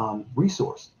that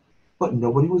resource, but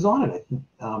nobody was on it.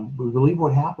 We believe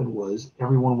what happened was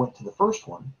everyone went to the first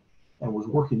one and was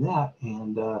working that,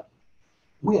 and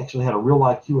we actually had a real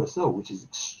live QSO, which is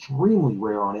extremely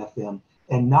rare on FM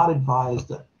and not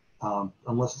advised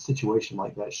unless a situation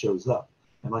like that shows up.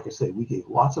 And like I say, we gave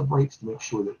lots of breaks to make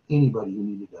sure that anybody who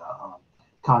needed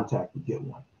contact would get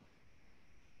one.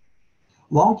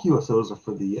 Long QSOs are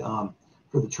for the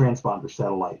transponder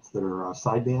satellites that are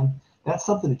sideband. That's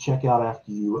something to check out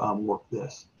after you work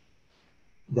this.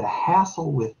 The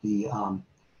hassle with the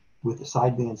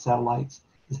sideband satellites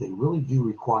is they really do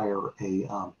require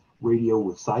a radio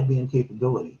with sideband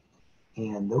capability,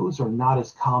 and those are not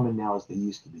as common now as they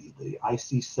used to be. The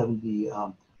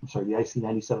the IC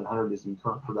 9700 is in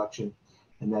current production,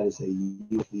 and that is a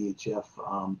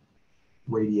UVHF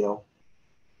radio.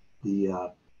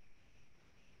 The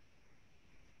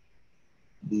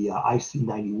IC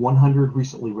 9100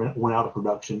 recently went out of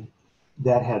production.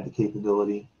 That had the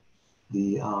capability.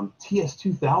 The TS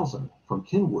 2000 from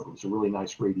Kenwood was a really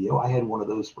nice radio. I had one of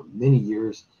those for many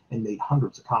years and made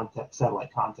hundreds of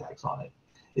satellite contacts on it.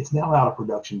 It's now out of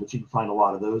production, but you can find a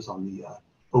lot of those on the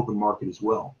open market as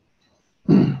well.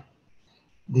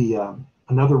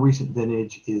 Another recent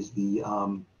vintage is the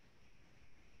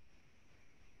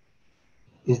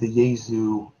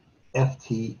Yaesu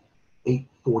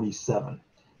FT847.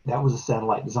 That was a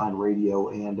satellite design radio,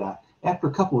 and after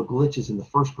a couple of glitches in the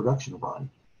first production run,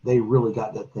 they really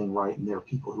got that thing right, and there are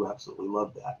people who absolutely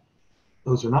love that.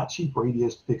 Those are not cheap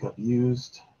radios to pick up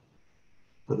used.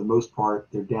 for the most part,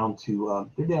 they're down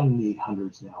in the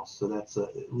hundreds now. So that's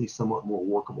at least somewhat more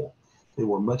workable. They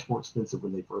were much more expensive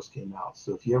when they first came out.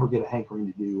 So if you ever get a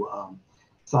hankering to do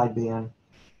sideband,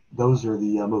 those are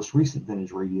the most recent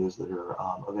vintage radios that are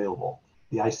available.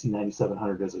 The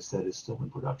IC9700, as I said, is still in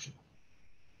production.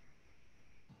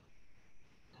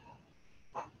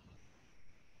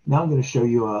 Now I'm going to show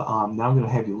you. Now I'm going to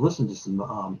have you listen to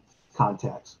some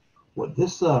contacts. What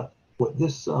this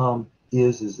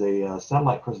is a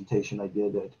satellite presentation I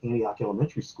did at Antioch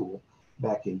Elementary School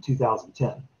back in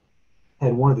 2010.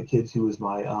 Had one of the kids who was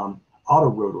my auto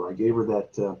rotor. I gave her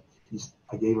that.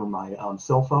 I gave her my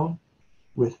cell phone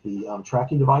with the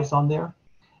tracking device on there,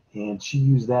 and she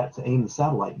used that to aim the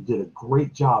satellite and did a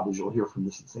great job, as you'll hear from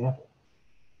this example.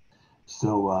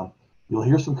 So you'll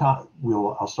hear some.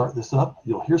 I'll start this up.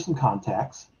 You'll hear some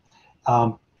contacts.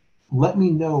 Let me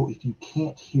know if you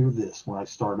can't hear this when I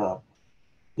start up.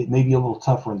 It may be a little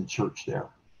tougher in the church there.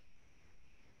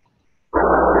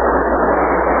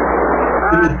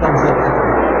 Give me a thumbs up if you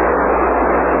can hear it.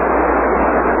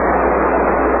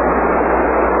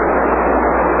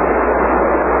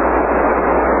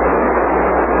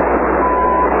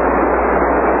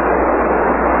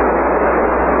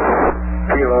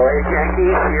 Kilo 8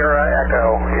 Yankee Sierra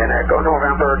Echo in Echo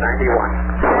November 91.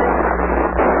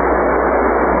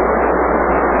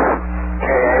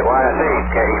 K8YSE,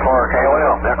 K4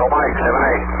 KOL, Echo Mike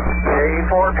 78.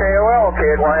 K4 KOL,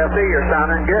 K8YSE, you're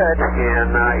sounding good in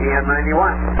EN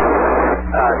 91.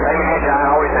 Same here, John,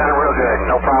 always sounding real good.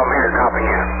 No problem here, copying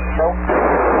you. So,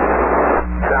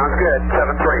 sounds good,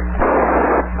 7-3.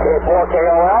 K4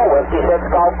 KOL, Whiskey 6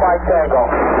 Golf Mike Tango.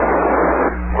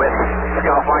 With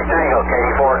Golf Mike Tango,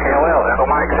 K4 KOL, Echo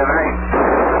Mike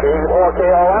 78. K4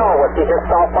 KOL, Whiskey 6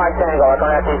 Golf Mike Tango, Echo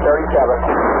Nancy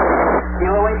 37.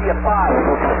 Kilo India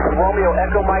 5, Romeo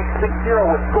Echo Mike 60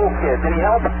 with school kids. Any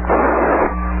help?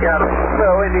 Yeah,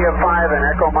 so India 5 and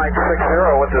Echo Mike 60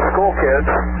 with the school kids.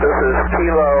 This is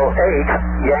Kilo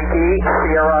 8 Yankee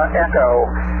Sierra Echo.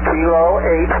 Kilo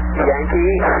 8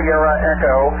 Yankee Sierra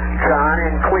Echo. John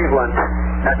in Cleveland.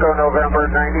 Echo November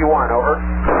 91, over.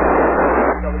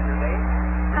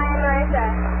 Hi, I'm Marissa.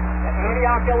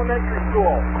 Antioch Elementary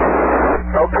School.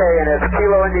 Okay, and it's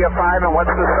Kilo India 5, and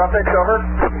what's the suffix, over?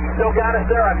 Still got us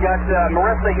there. I've got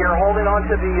Marissa here holding on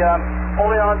to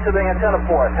the antenna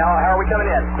for us. How are we coming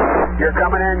in? You're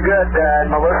coming in good,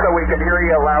 Melissa. We can hear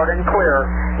you loud and clear.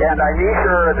 And I need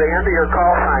at the end of your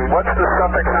call sign. What's the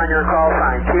suffix on your call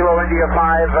sign? Kilo India 5,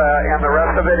 and the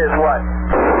rest of it is what?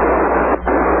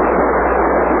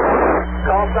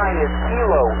 Call sign is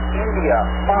Kilo India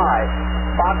 5,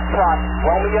 Foxtrot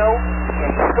Romeo,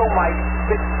 and Echo Mike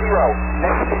 60.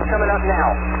 Next is coming up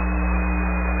now.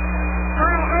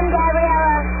 Hi, I'm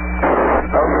Gabriella.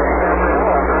 Okay,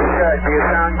 Gabriella, very good. You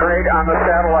sound great on the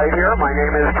satellite here. My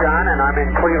name is John, and I'm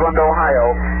in Cleveland,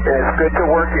 Ohio. And it's good to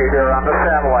work you here on the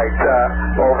satellite.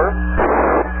 Over.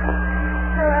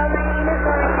 Hello, my name is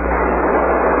Miranda.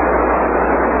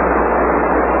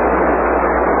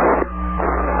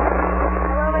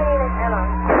 Hello, my name is Emma.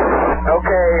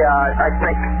 Okay, I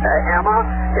think Emma,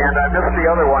 and I missed the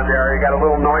other one there. You got a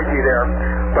little noisy there.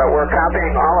 But we're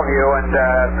copying all of you, and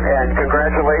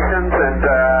congratulations, and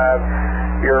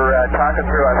you're talking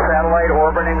through a satellite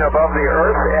orbiting above the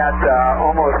Earth at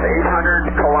almost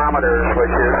 800 kilometers,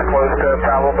 which is close to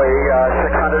probably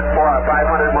 500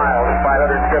 miles,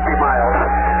 550 miles.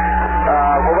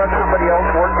 We'll let somebody else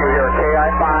work you here.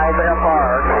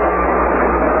 KI5FR,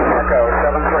 Echo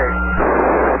 7-3.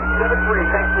 7-3,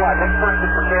 thanks a lot. Next person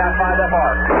for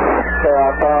KI5FR.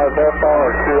 KI5FR,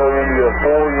 Kilo India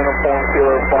 4, Uniform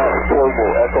Kilo 5, Global,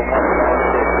 Echo Mike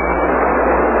 96.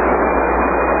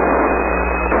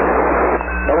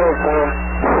 Hello, Sam.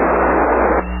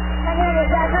 My name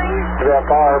is Zachary.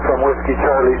 FR from Whiskey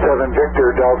Charlie 7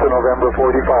 Victor, Delta November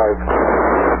 45.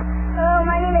 Hello,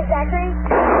 my name is Zachary.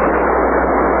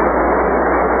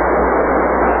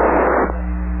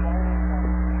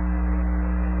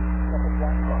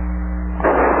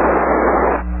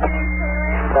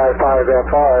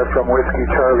 5FR from Whiskey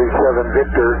Charlie 7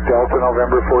 Victor, Delta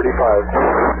November 45.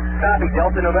 Copy,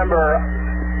 Delta November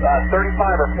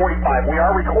 35 or 45. We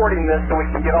are recording this so we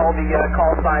can get all the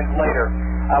call signs later.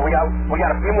 We got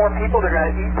a few more people. They're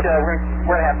going to each,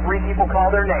 we're going to have 3 people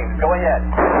call their names. Go ahead.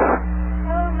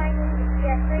 Hello, my name is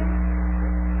Jeffrey.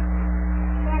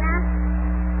 Hannah.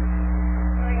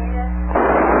 Miranda.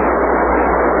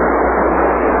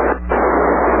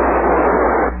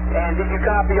 And did you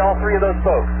copy all 3 of those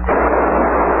folks?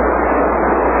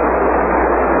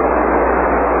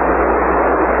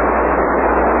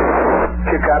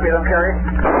 Did you copy them, Kerry?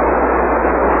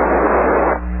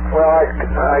 Well,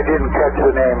 I didn't catch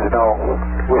the names, no.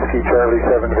 Whiskey Charlie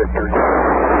 7 Victor.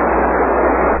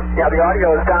 Yeah, the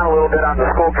audio is down a little bit on the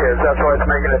school kids. That's why it's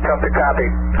making it tough to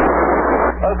copy.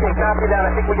 Okay, copy that.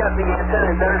 I think we got the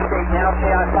antenna in better shape now.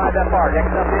 KI5FR.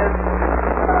 Next up is...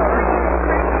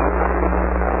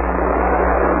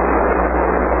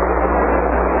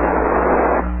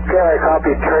 Okay, I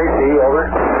copied Tracy.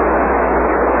 Over.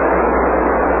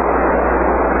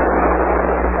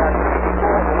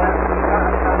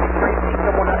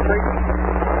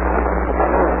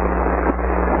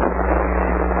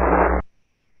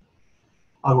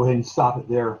 I'll go ahead and stop it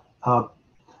there.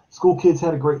 School kids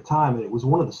had a great time, and it was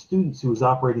one of the students who was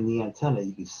operating the antenna.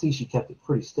 You can see she kept it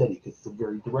pretty steady because it's a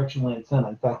very directional antenna.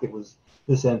 In fact, it was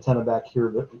this antenna back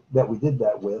here that we did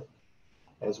that with,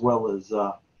 as well as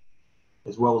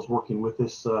working with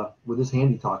this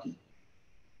handy talkie.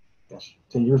 Gosh,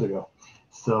 10 years ago.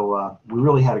 So we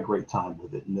really had a great time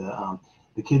with it, and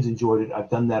the kids enjoyed it. I've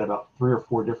done that about 3 or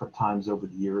 4 different times over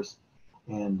the years,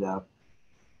 and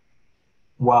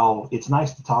while it's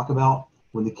nice to talk about,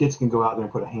 when the kids can go out there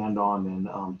and put a hand on and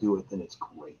do it, then it's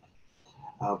great.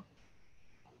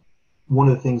 One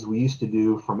of the things we used to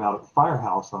do from out at the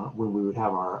firehouse when we would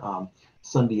have our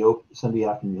Sunday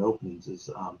afternoon openings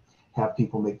is have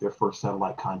people make their first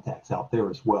satellite contacts out there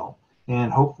as well.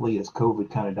 And hopefully as COVID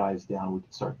kind of dies down, we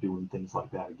can start doing things like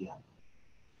that again.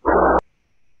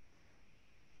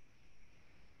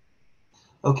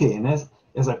 Okay, and as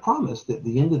I promised at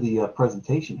the end of the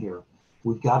presentation here,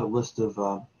 we've got a list of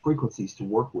frequencies to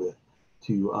work with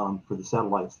for the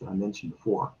satellites that I mentioned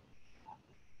before.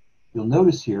 You'll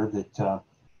notice here that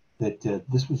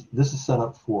this is set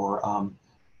up for a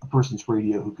person's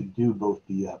radio who could do both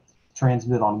the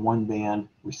transmit on one band,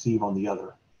 receive on the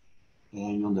other.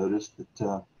 And you'll notice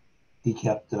that he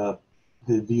kept the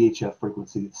VHF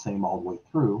frequency the same all the way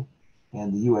through,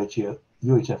 and the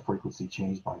UHF frequency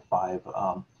changed by 5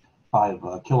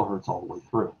 kilohertz all the way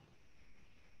through.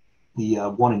 The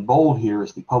one in bold here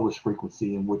is the published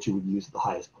frequency in which you would use at the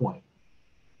highest point.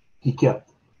 He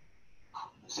kept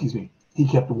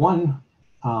one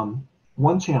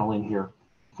channel in here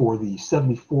for the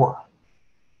 74.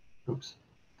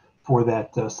 For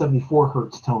that 74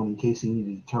 hertz tone in case he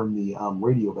needed to turn the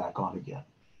radio back on again.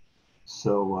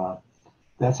 So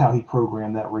that's how he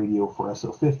programmed that radio for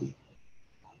SO50.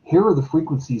 Here are the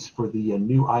frequencies for the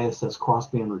new ISS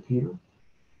crossband repeater.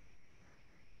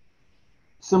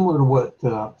 Similar to what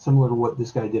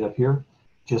this guy did up here,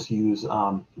 just use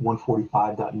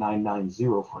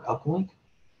 145.990 for an uplink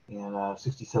and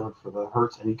 67 for the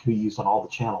hertz, and it can be used on all the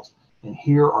channels. And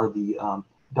here are the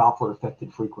Doppler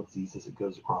affected frequencies as it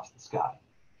goes across the sky.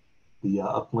 The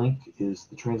uplink is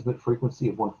the transmit frequency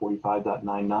of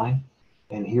 145.99,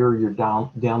 and here are your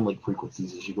downlink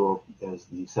frequencies as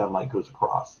the satellite goes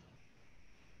across.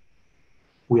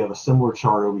 We have a similar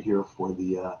chart over here for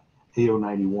the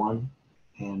AO91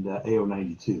 and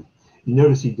AO92. You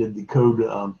notice he did the code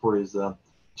for his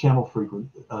channel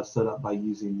setup by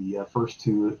using the first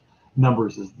 2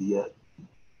 numbers as the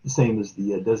same as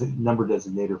the number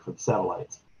designator for the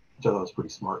satellites, which I thought was pretty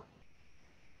smart.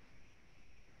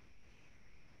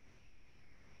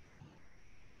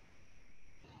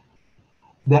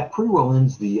 That pretty well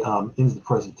ends the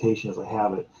presentation as I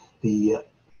have it.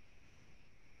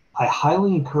 I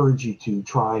highly encourage you to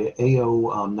try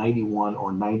AO91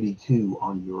 or 92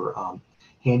 on your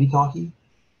handy talkie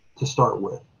to start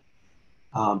with.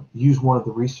 Use some of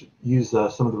the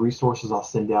resources I'll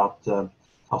send out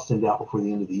before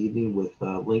the end of the evening with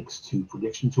links to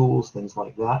prediction tools, things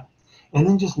like that. And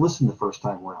then just listen the first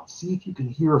time around. See if you can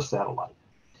hear a satellite.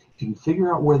 If you can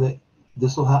figure out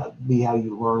this will be how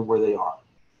you learn where they are.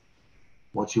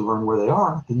 Once you learn where they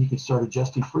are, then you can start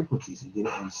adjusting frequencies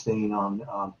and staying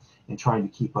on and trying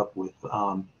to keep up with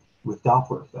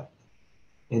Doppler effect.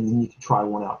 And then you can try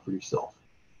one out for yourself.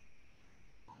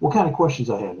 What kind of questions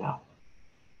I have now?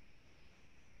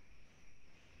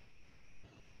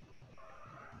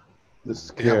 This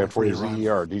is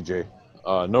KI4ZER, DJ.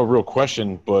 No real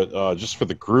question, but just for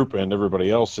the group and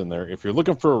everybody else in there, if you're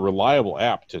looking for a reliable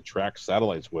app to track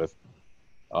satellites with,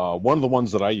 one of the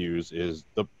ones that I use is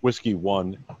the Whiskey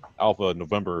 1 Alpha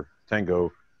November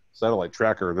Tango satellite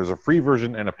tracker. There's a free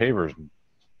version and a pay version,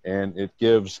 and it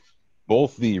gives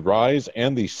both the rise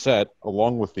and the set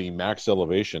along with the max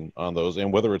elevation on those,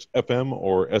 and whether it's FM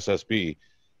or SSB.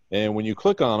 And when you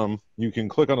click on them, you can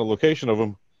click on a location of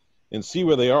them and see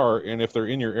where they are, and if they're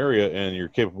in your area and you're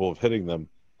capable of hitting them.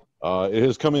 It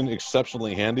has come in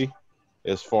exceptionally handy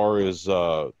as far as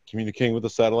communicating with the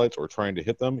satellites or trying to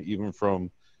hit them, even from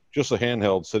just a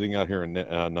handheld sitting out here in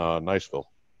Niceville.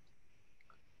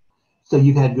 So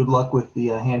you've had good luck with the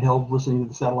handheld listening to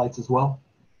the satellites as well?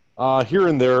 Here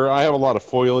and there, I have a lot of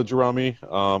foliage around me.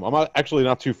 I'm actually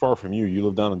not too far from you. You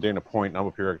live down in Dana Point, and I'm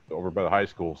up here over by the high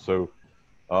school. So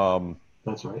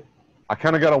That's right. I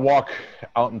kind of got to walk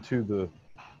out into the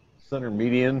center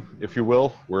median, if you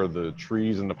will, where the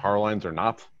trees and the power lines are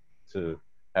not, to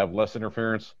have less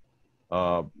interference. You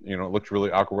know, it looks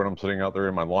really awkward when I'm sitting out there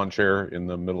in my lawn chair in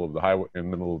the middle of the highway, in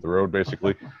the middle of the road,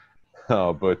 basically.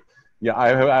 But yeah,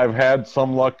 I've had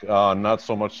some luck, not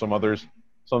so much some others.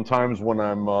 Sometimes when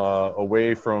I'm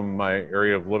away from my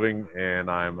area of living and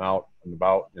I'm out and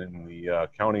about in the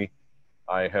county,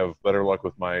 I have better luck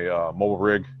with my mobile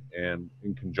rig and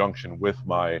in conjunction with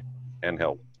my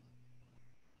handheld.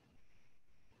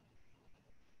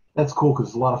 That's cool because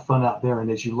it's a lot of fun out there,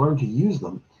 and as you learn to use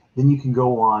them, then you can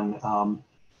go on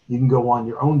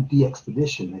your own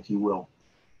de-expedition, if you will.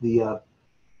 We have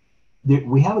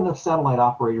enough satellite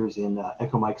operators in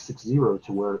Echo Mike 60 to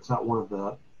where it's not one of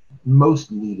the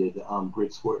most needed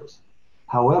grid squares.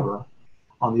 However,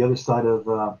 on the other side of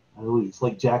I believe it's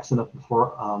Lake Jackson up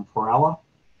before Forala,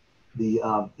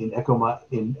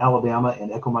 in Alabama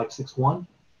and Echo Mike 61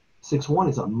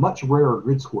 is a much rarer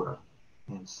grid square,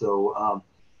 and so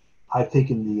I've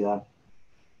taken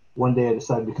one day I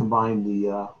decided to combine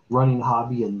the running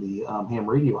hobby and the ham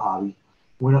radio hobby.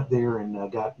 Went up there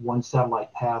and got one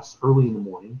satellite pass early in the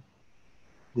morning.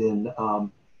 Then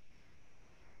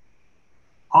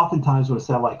oftentimes when a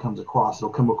satellite comes across, it'll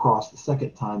come across the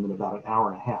second time in about an hour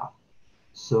and a half.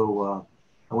 So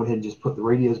I went ahead and just put the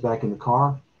radios back in the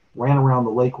car, ran around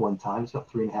the lake one time, it's about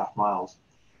 3.5 miles,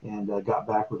 and got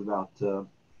back with about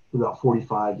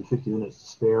 45 to 50 minutes to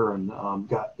spare, and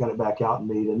got it back out and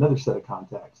made another set of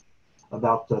contacts.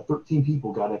 About 13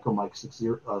 people got Echo Mike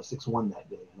 61 that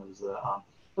day, and it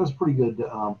was a pretty good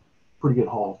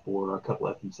haul for a couple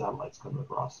of FM satellites coming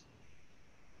across.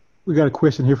 We got a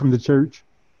question here from the church.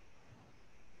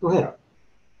 Go ahead.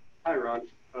 Hi, Ron.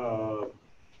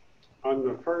 On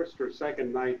the first or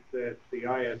second night that the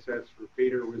ISS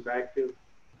repeater was active,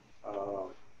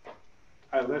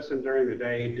 I listened during the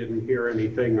day, didn't hear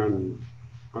anything on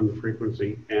the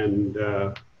frequency, and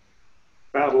about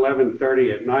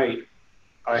 11:30 at night,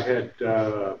 I had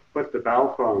put the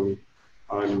bow phone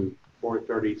on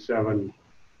 437,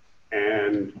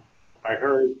 and I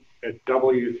heard at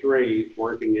W3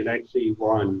 working at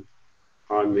XE1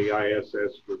 on the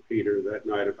ISS repeater that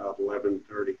night about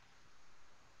 11:30.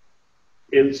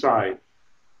 Inside.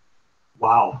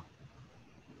 Wow.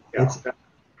 Yeah, that's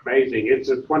amazing. It's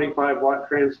a 25-watt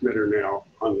transmitter now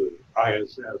on the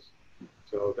ISS,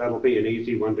 so that'll be an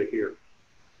easy one to hear.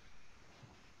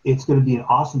 It's going to be an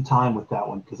awesome time with that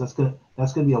one because that's going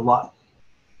to be a lot.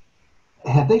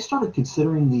 Have they started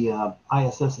considering the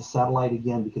ISS a satellite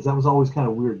again? Because that was always kind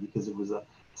of weird because it was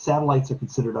satellites are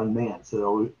considered unmanned,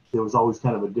 so there was always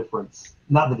kind of a difference.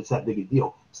 Not that it's that big a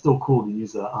deal. Still cool to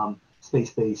use a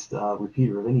space-based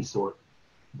repeater of any sort,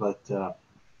 but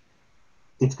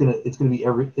it's gonna be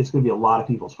a lot of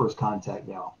people's first contact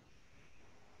now.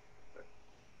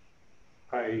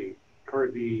 I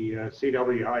heard the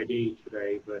CWID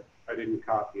today, but I didn't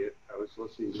copy it. I was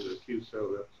listening to the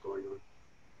QSO that's going on.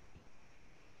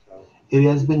 So. It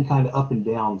has been kind of up and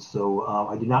down, so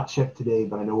I did not check today,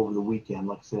 but I know over the weekend,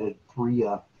 like I said,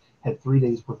 had 3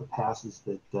 days worth of passes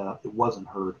that it wasn't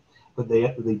heard. But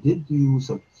they did do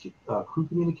some crew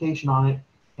communication on it,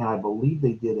 and I believe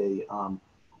they did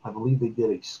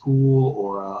a school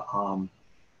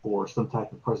or some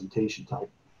type of presentation type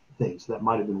thing. So that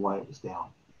might have been why it was down.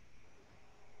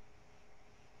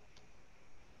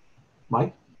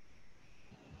 Mike,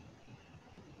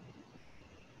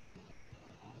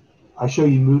 I show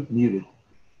you muted.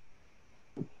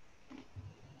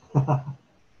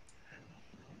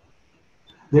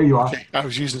 There you are. Okay, I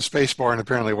was using the space bar and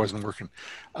apparently it wasn't working.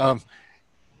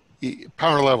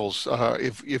 Power levels.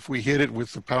 If we hit it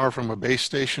with the power from a base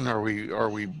station, are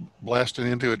we blasting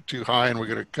into it too high and we're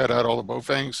going to cut out all the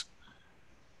bowfangs?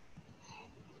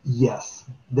 Yes,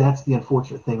 that's the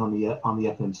unfortunate thing on the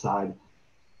FM side.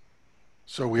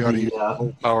 So we ought to use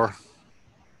full power.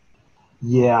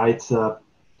 Yeah,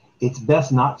 it's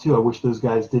best not to. I wish those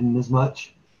guys didn't as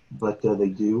much, but they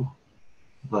do.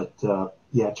 But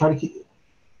yeah, try to keep.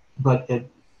 But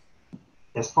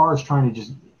as far as trying to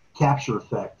just capture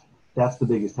effect, that's the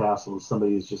biggest hassle. Is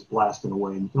somebody is just blasting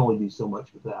away, and you can only do so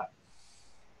much with that.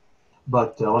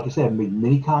 But like I said, I've made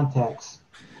many contacts.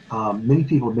 Many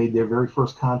people have made their very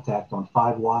first contact on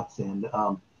 5 watts, and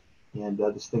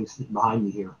this thing's sitting behind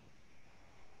me here.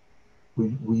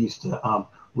 We used to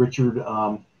Richard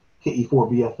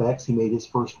KE4BFX. He made his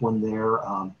first one there.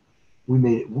 We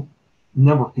made it. A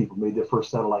number of people made their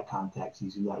first satellite contacts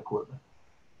using that equipment.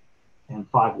 And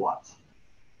 5 watts.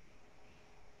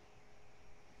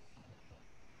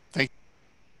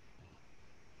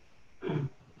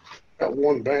 got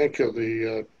one bank of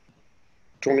the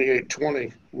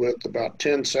 2820 with about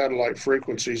 10 satellite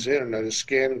frequencies in, and I just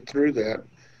scan through that.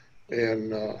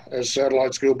 And as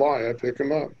satellites go by, I pick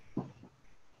them up.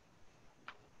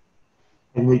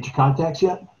 Have you made your contacts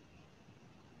yet?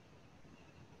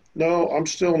 No, I'm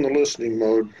still in the listening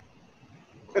mode.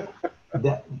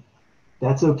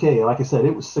 That's okay. Like I said,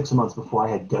 it was 6 months before I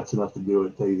had guts enough to do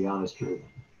it, to tell you the honest truth.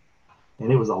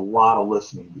 And it was a lot of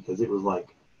listening because it was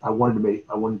like I wanted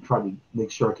to try to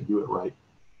make sure I could do it right.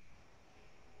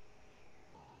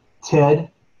 Ted.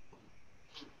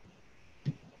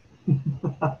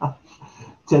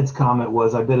 Ted's comment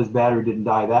was, I bet his battery didn't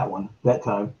die that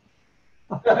time.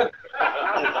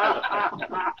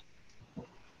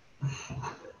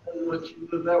 Let you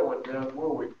live that one down,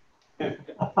 will we?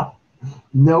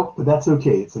 Nope, but that's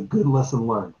okay. It's a good lesson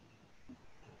learned.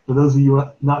 For those of you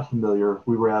not familiar,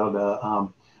 we were at a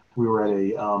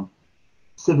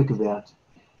civic event,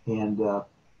 and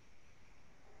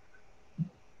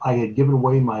I had given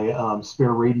away my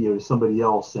spare radio to somebody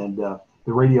else, and the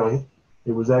radio,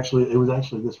 it was actually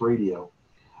this radio.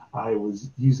 I was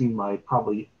using my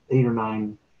probably 8 or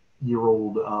 9 year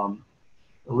old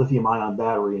lithium-ion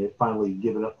battery, and it finally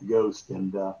given up the ghost,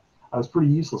 and I was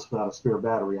pretty useless without a spare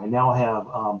battery. I now have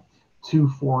 2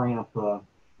 4-amp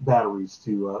batteries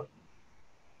for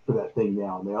that thing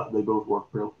now, and they both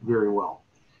work very well.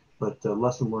 But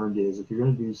lesson learned is, if you're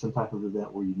going to do some type of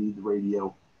event where you need the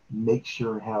radio, make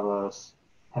sure and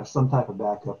have some type of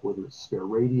backup, whether it's spare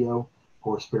radio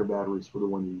or spare batteries for the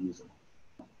one you're using.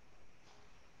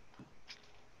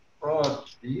 Ron,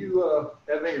 do you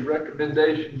have any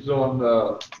recommendations on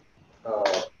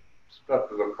stuff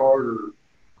to the card or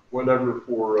whatever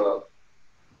for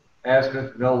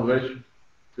azimuth and elevation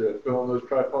to put on those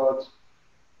tripods?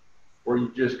 Or are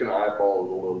you just going to eyeball it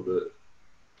a little bit?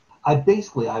 I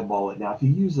basically eyeball it now. If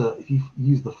you use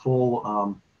the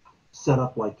full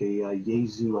setup like a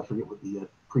Yaesu, I forget what the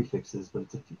prefix is, but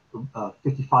it's a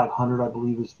 5500, I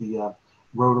believe, is the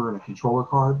rotor and a controller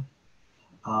card.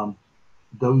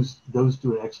 Those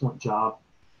do an excellent job.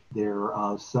 There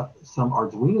are some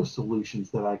Arduino solutions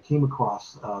that I came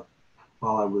across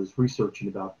while I was researching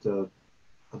about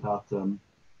 7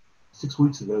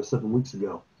 weeks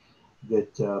ago,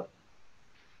 that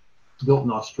built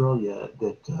in Australia,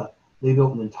 that they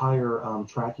built an entire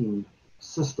tracking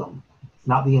system,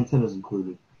 not the antennas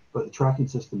included, but the tracking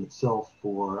system itself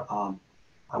for,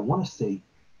 I want to say,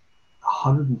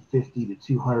 150 to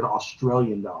 200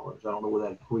 Australian dollars. I don't know what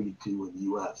that equated to in the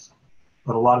US,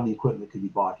 but a lot of the equipment could be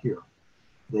bought here.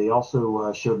 They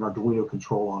also showed an Arduino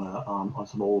control on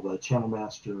some old Channel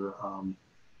Master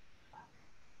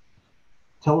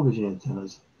television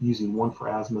antennas, using one for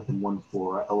azimuth and one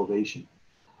for elevation.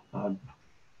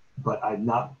 But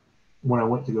when I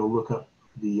went to go look up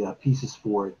the pieces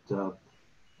for it,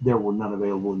 there were none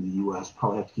available in the U.S.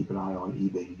 Probably have to keep an eye on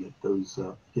eBay to get those.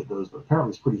 But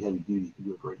apparently it's pretty heavy duty. You can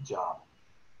do a great job.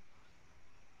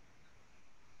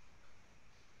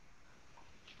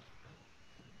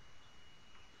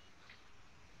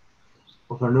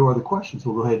 Well, if there are no other questions,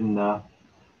 we'll go ahead and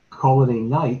call it a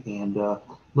night, and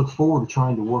look forward to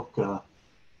trying to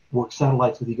work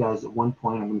satellites with you guys at one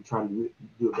point. I'm going to try to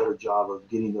do a better job of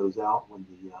getting those out when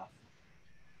the.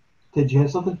 Did you have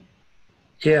something?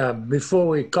 Yeah, before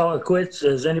we call it quits,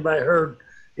 has anybody heard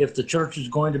if the church is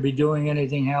going to be doing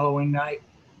anything Halloween night?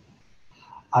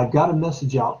 I've got a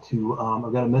message out to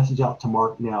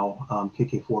Mark now,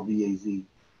 KK4BAZ,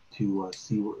 to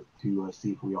see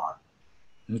if we are.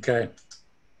 Okay.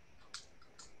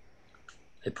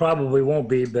 It probably won't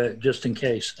be, but just in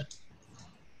case.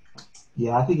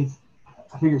 Yeah, I figure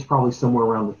it's probably somewhere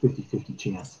around the 50-50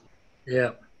 chance.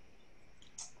 Yeah.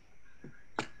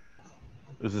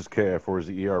 This is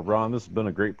KI4ZER. Ron, this has been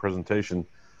a great presentation.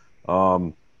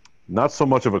 Not so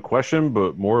much of a question,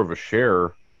 but more of a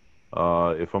share,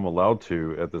 if I'm allowed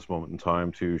to, at this moment in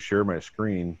time, to share my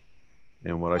screen.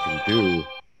 And what I can do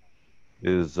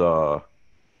is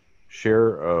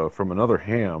share from another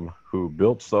ham who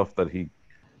built stuff that he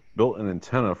built an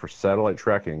antenna for satellite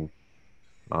tracking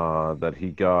that he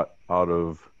got out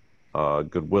of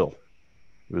Goodwill.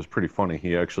 It was pretty funny.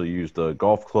 He actually used a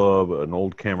golf club, an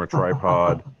old camera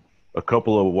tripod, a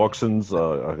couple of Wuxins,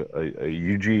 a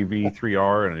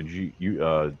UGV3R and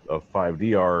a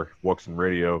 5DR Wuxin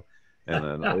radio, and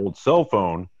an old cell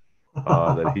phone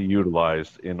that he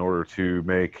utilized in order to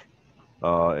make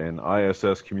an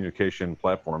ISS communication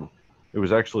platform. It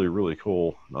was actually really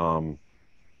cool.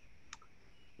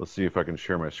 Let's see if I can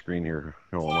share my screen here.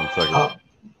 Hold on 1 second.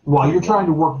 While you're trying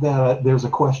to work that, there's a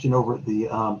question over at the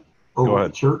over at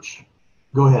the church.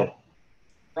 Go ahead.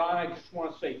 Ron, I just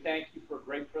want to say thank you for a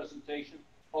great presentation.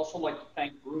 Also like to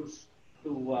thank Bruce,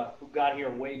 who got here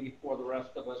way before the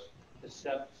rest of us to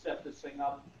set this thing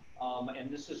up. And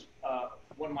this is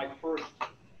one of my first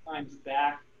times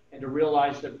back, and to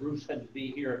realize that Bruce had to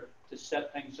be here to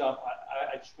set things up,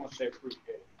 I just want to say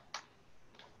appreciate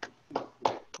it.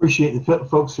 Appreciate the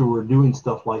folks who are doing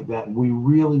stuff like that, and we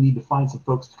really need to find some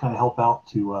folks to kind of help out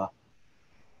to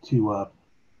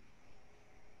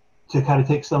kind of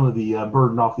take some of the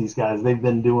burden off these guys. They've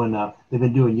been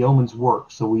doing yeoman's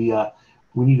work, so we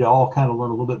need to all kind of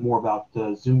learn a little bit more about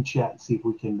Zoom chat and see if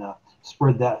we can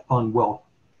spread that fun wealth.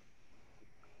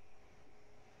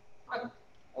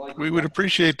 We would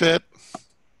appreciate that.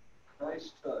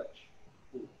 Nice touch.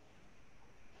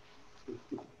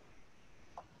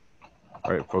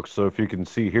 All right, folks, so if you can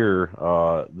see here,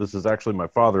 this is actually my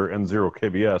father, N0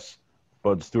 KBS,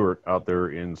 Bud Stewart, out there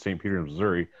in St. Peter,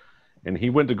 Missouri. And he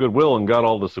went to Goodwill and got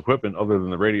all this equipment other than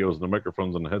the radios and the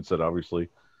microphones and the headset, obviously.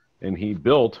 And he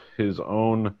built his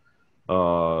own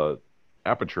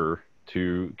aperture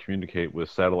to communicate with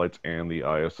satellites and the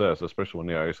ISS, especially when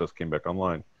the ISS came back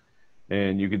online.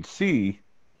 And you can see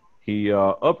he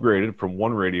upgraded from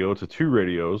one radio to two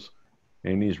radios,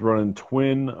 and he's running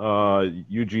twin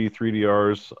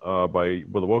UG3DRs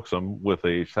with a Woxum with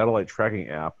a satellite tracking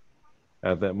app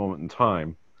at that moment in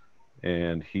time.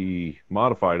 And he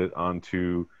modified it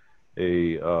onto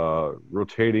a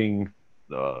rotating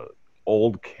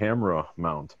old camera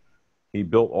mount. He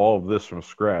built all of this from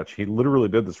scratch. He literally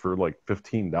did this for like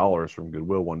 $15 from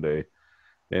Goodwill one day.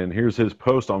 And here's his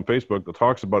post on Facebook that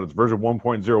talks about its version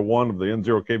 1.01 of the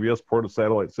N0 KBS ported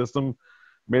satellite system.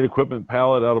 Made equipment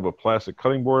pallet out of a plastic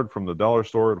cutting board from the dollar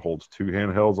store. It holds two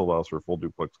handhelds, allows for full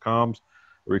duplex comms,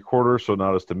 a recorder so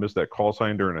not as to miss that call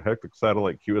sign during a hectic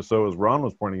satellite QSO, as Ron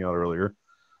was pointing out earlier,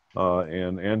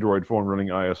 and Android phone running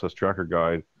ISS tracker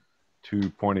guide to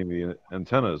pointing the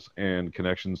antennas and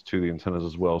connections to the antennas,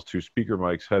 as well as two speaker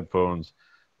mics, headphones.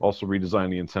 Also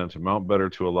redesigned the antenna to mount better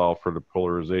to allow for the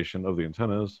polarization of the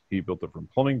antennas. He built it from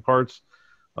plumbing parts.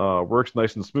 Works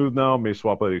nice and smooth now. May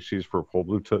swap out HCs for a full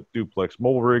Bluetooth duplex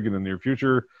mobile rig in the near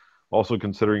future. Also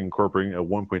considering incorporating a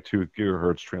 1.2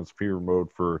 gigahertz transceiver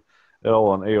mode for L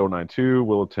on AO92.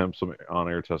 Will attempt some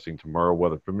on-air testing tomorrow,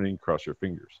 weather permitting. Cross your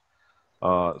fingers.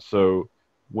 So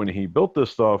when he built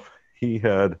this stuff, he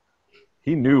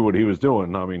knew what he was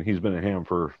doing. I mean, he's been a ham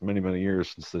for many, many years,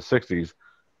 since the 60s.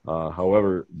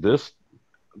 However, this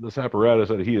apparatus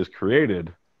that he has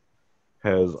created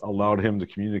has allowed him to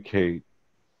communicate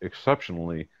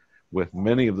exceptionally with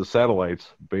many of the satellites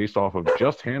based off of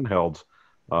just handhelds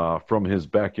from his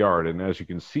backyard. And as you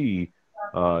can see,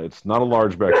 it's not a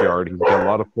large backyard. He's got a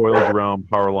lot of coils around,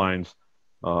 power lines,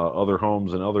 other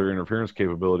homes, and other interference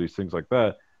capabilities, things like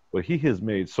that. But he has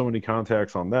made so many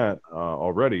contacts on that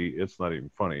already, it's not even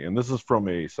funny. And this is from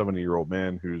a 70-year-old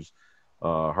man who's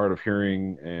hard of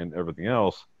hearing and everything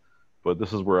else. But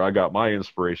this is where I got my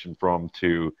inspiration from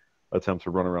to attempt to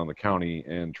run around the county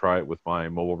and try it with my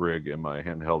mobile rig and my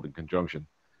handheld in conjunction.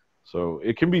 So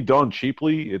it can be done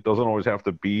cheaply. It doesn't always have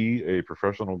to be a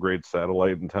professional grade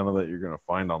satellite antenna that you're going to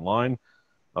find online.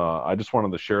 I just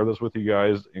wanted to share this with you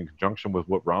guys in conjunction with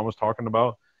what Ron was talking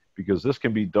about, because this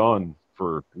can be done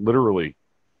for literally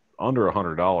under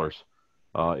 $100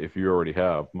 if you already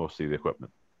have most of the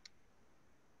equipment.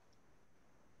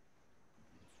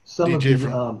 Some of the,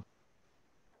 I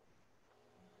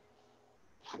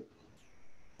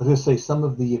was going to say, some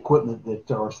of the equipment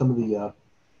that, or some of the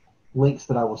links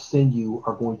that I will send you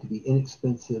are going to be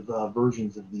inexpensive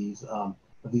versions of these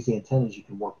antennas you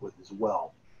can work with as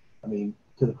well. I mean,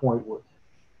 to the point where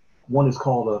one is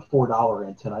called a $4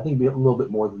 antenna. I think it'd be a little bit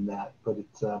more than that, but it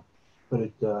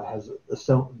has the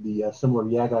similar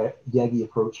Yagi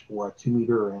approach for a 2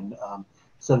 meter and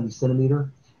 70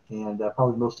 centimeter. And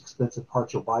probably the most expensive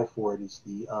part you'll buy for it is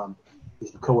the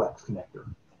coax connector.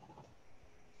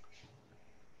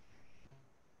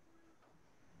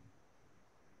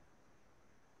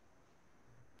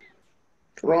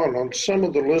 Ron, on some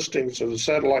of the listings of the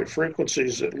satellite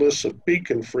frequencies, it lists a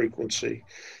beacon frequency.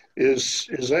 Is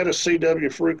that a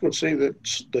CW frequency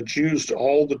that's used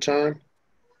all the time?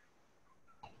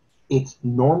 It's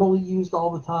normally used all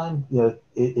the time. Yeah,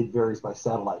 it varies by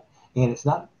satellite, and it's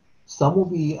not. Some will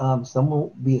be as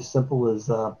simple as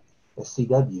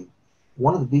CW.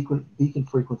 One of the beacon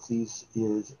frequencies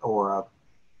is, let's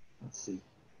see.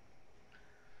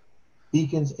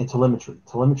 Beacons and telemetry.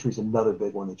 Telemetry is another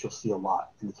big one that you'll see a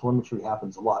lot, and the telemetry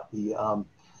happens a lot. The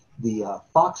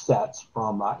FoxSats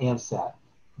from AMSAT,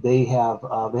 they have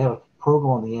a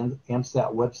program on the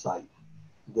AMSAT website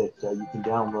that you can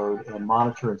download and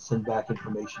monitor and send back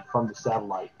information from the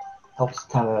satellite.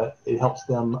 It helps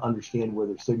them understand where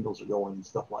their signals are going and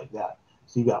stuff like that.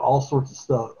 So you got all sorts of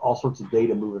stuff, all sorts of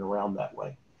data moving around that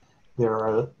way. There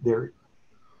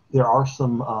are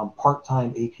some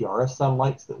part-time APRS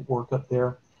satellites that work up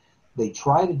there. They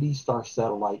tried a D-Star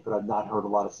satellite, but I've not heard a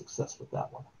lot of success with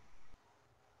that one.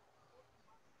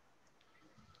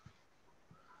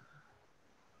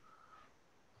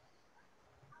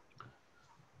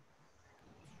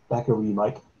 Back over to you,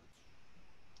 Mike.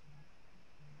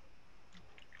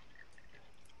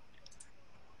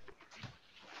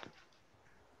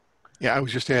 Yeah, I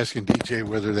was just asking DJ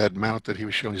whether that mount that he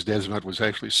was showing his dad's mount was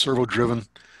actually servo-driven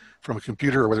from a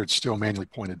computer or whether it's still manually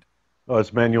pointed. Oh,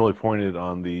 it's manually pointed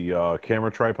on the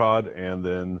camera tripod, and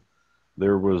then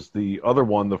there was the other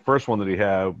one, the first one that he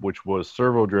had, which was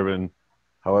servo-driven.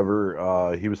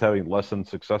 However, he was having less than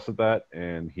success at that,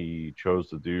 and he chose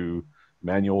to do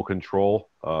manual control.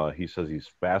 He says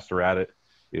he's faster at it.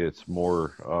 It's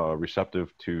more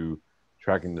receptive to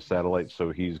tracking the satellite.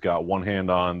 So he's got one hand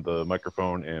on the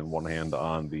microphone and one hand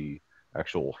on the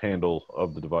actual handle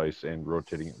of the device and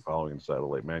rotating and following the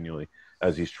satellite manually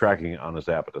as he's tracking it on his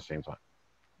app at the same time.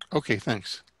 Okay,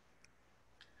 thanks.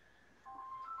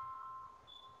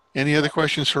 Any other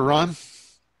questions for Ron?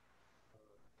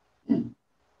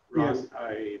 Ron,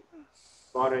 I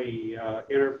bought a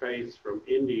interface from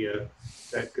India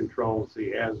that controls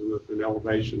the azimuth and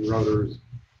elevation rotors,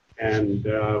 and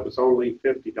it was only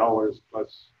 $50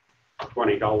 plus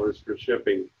 $20 for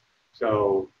shipping.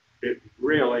 So it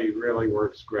really, really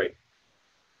works great.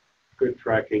 Good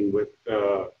tracking with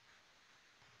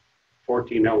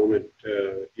 14 element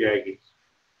Yagis.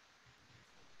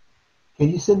 Can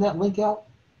you send that link out?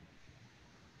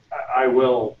 I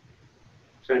will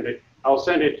send it. I'll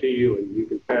send it to you, and you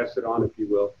can pass it on if you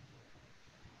will.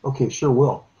 Okay, sure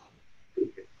will.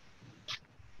 Okay.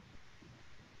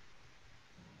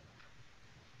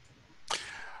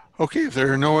 Okay, if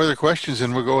there are no other questions,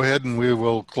 then we'll go ahead and we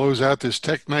will close out this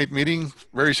Tech Night meeting.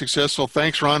 Very successful.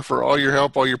 Thanks, Ron, for all your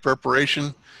help, all your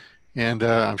preparation. And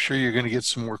I'm sure you're going to get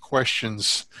some more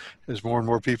questions as more and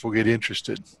more people get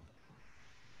interested.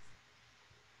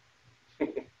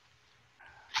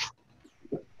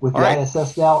 With the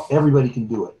ISS now, everybody can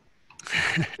do it.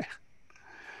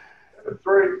 That's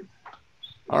right.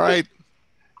 All right.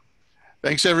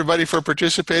 Thanks, everybody, for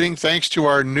participating. Thanks to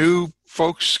our new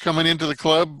folks coming into the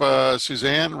club.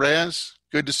 Suzanne, Raz,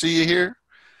 good to see you here.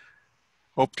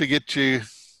 Hope to get you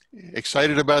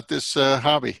excited about this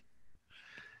hobby.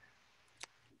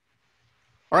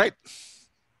 All right.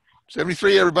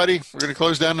 73, everybody. We're going to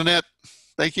close down the net.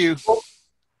 Thank you.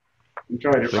 Enjoy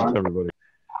it. Thanks, everybody.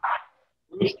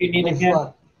 Bruce, do you need Thanks a again?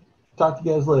 lot. Talk to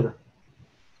you guys later.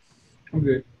 I'm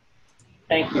good.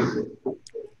 Thank you.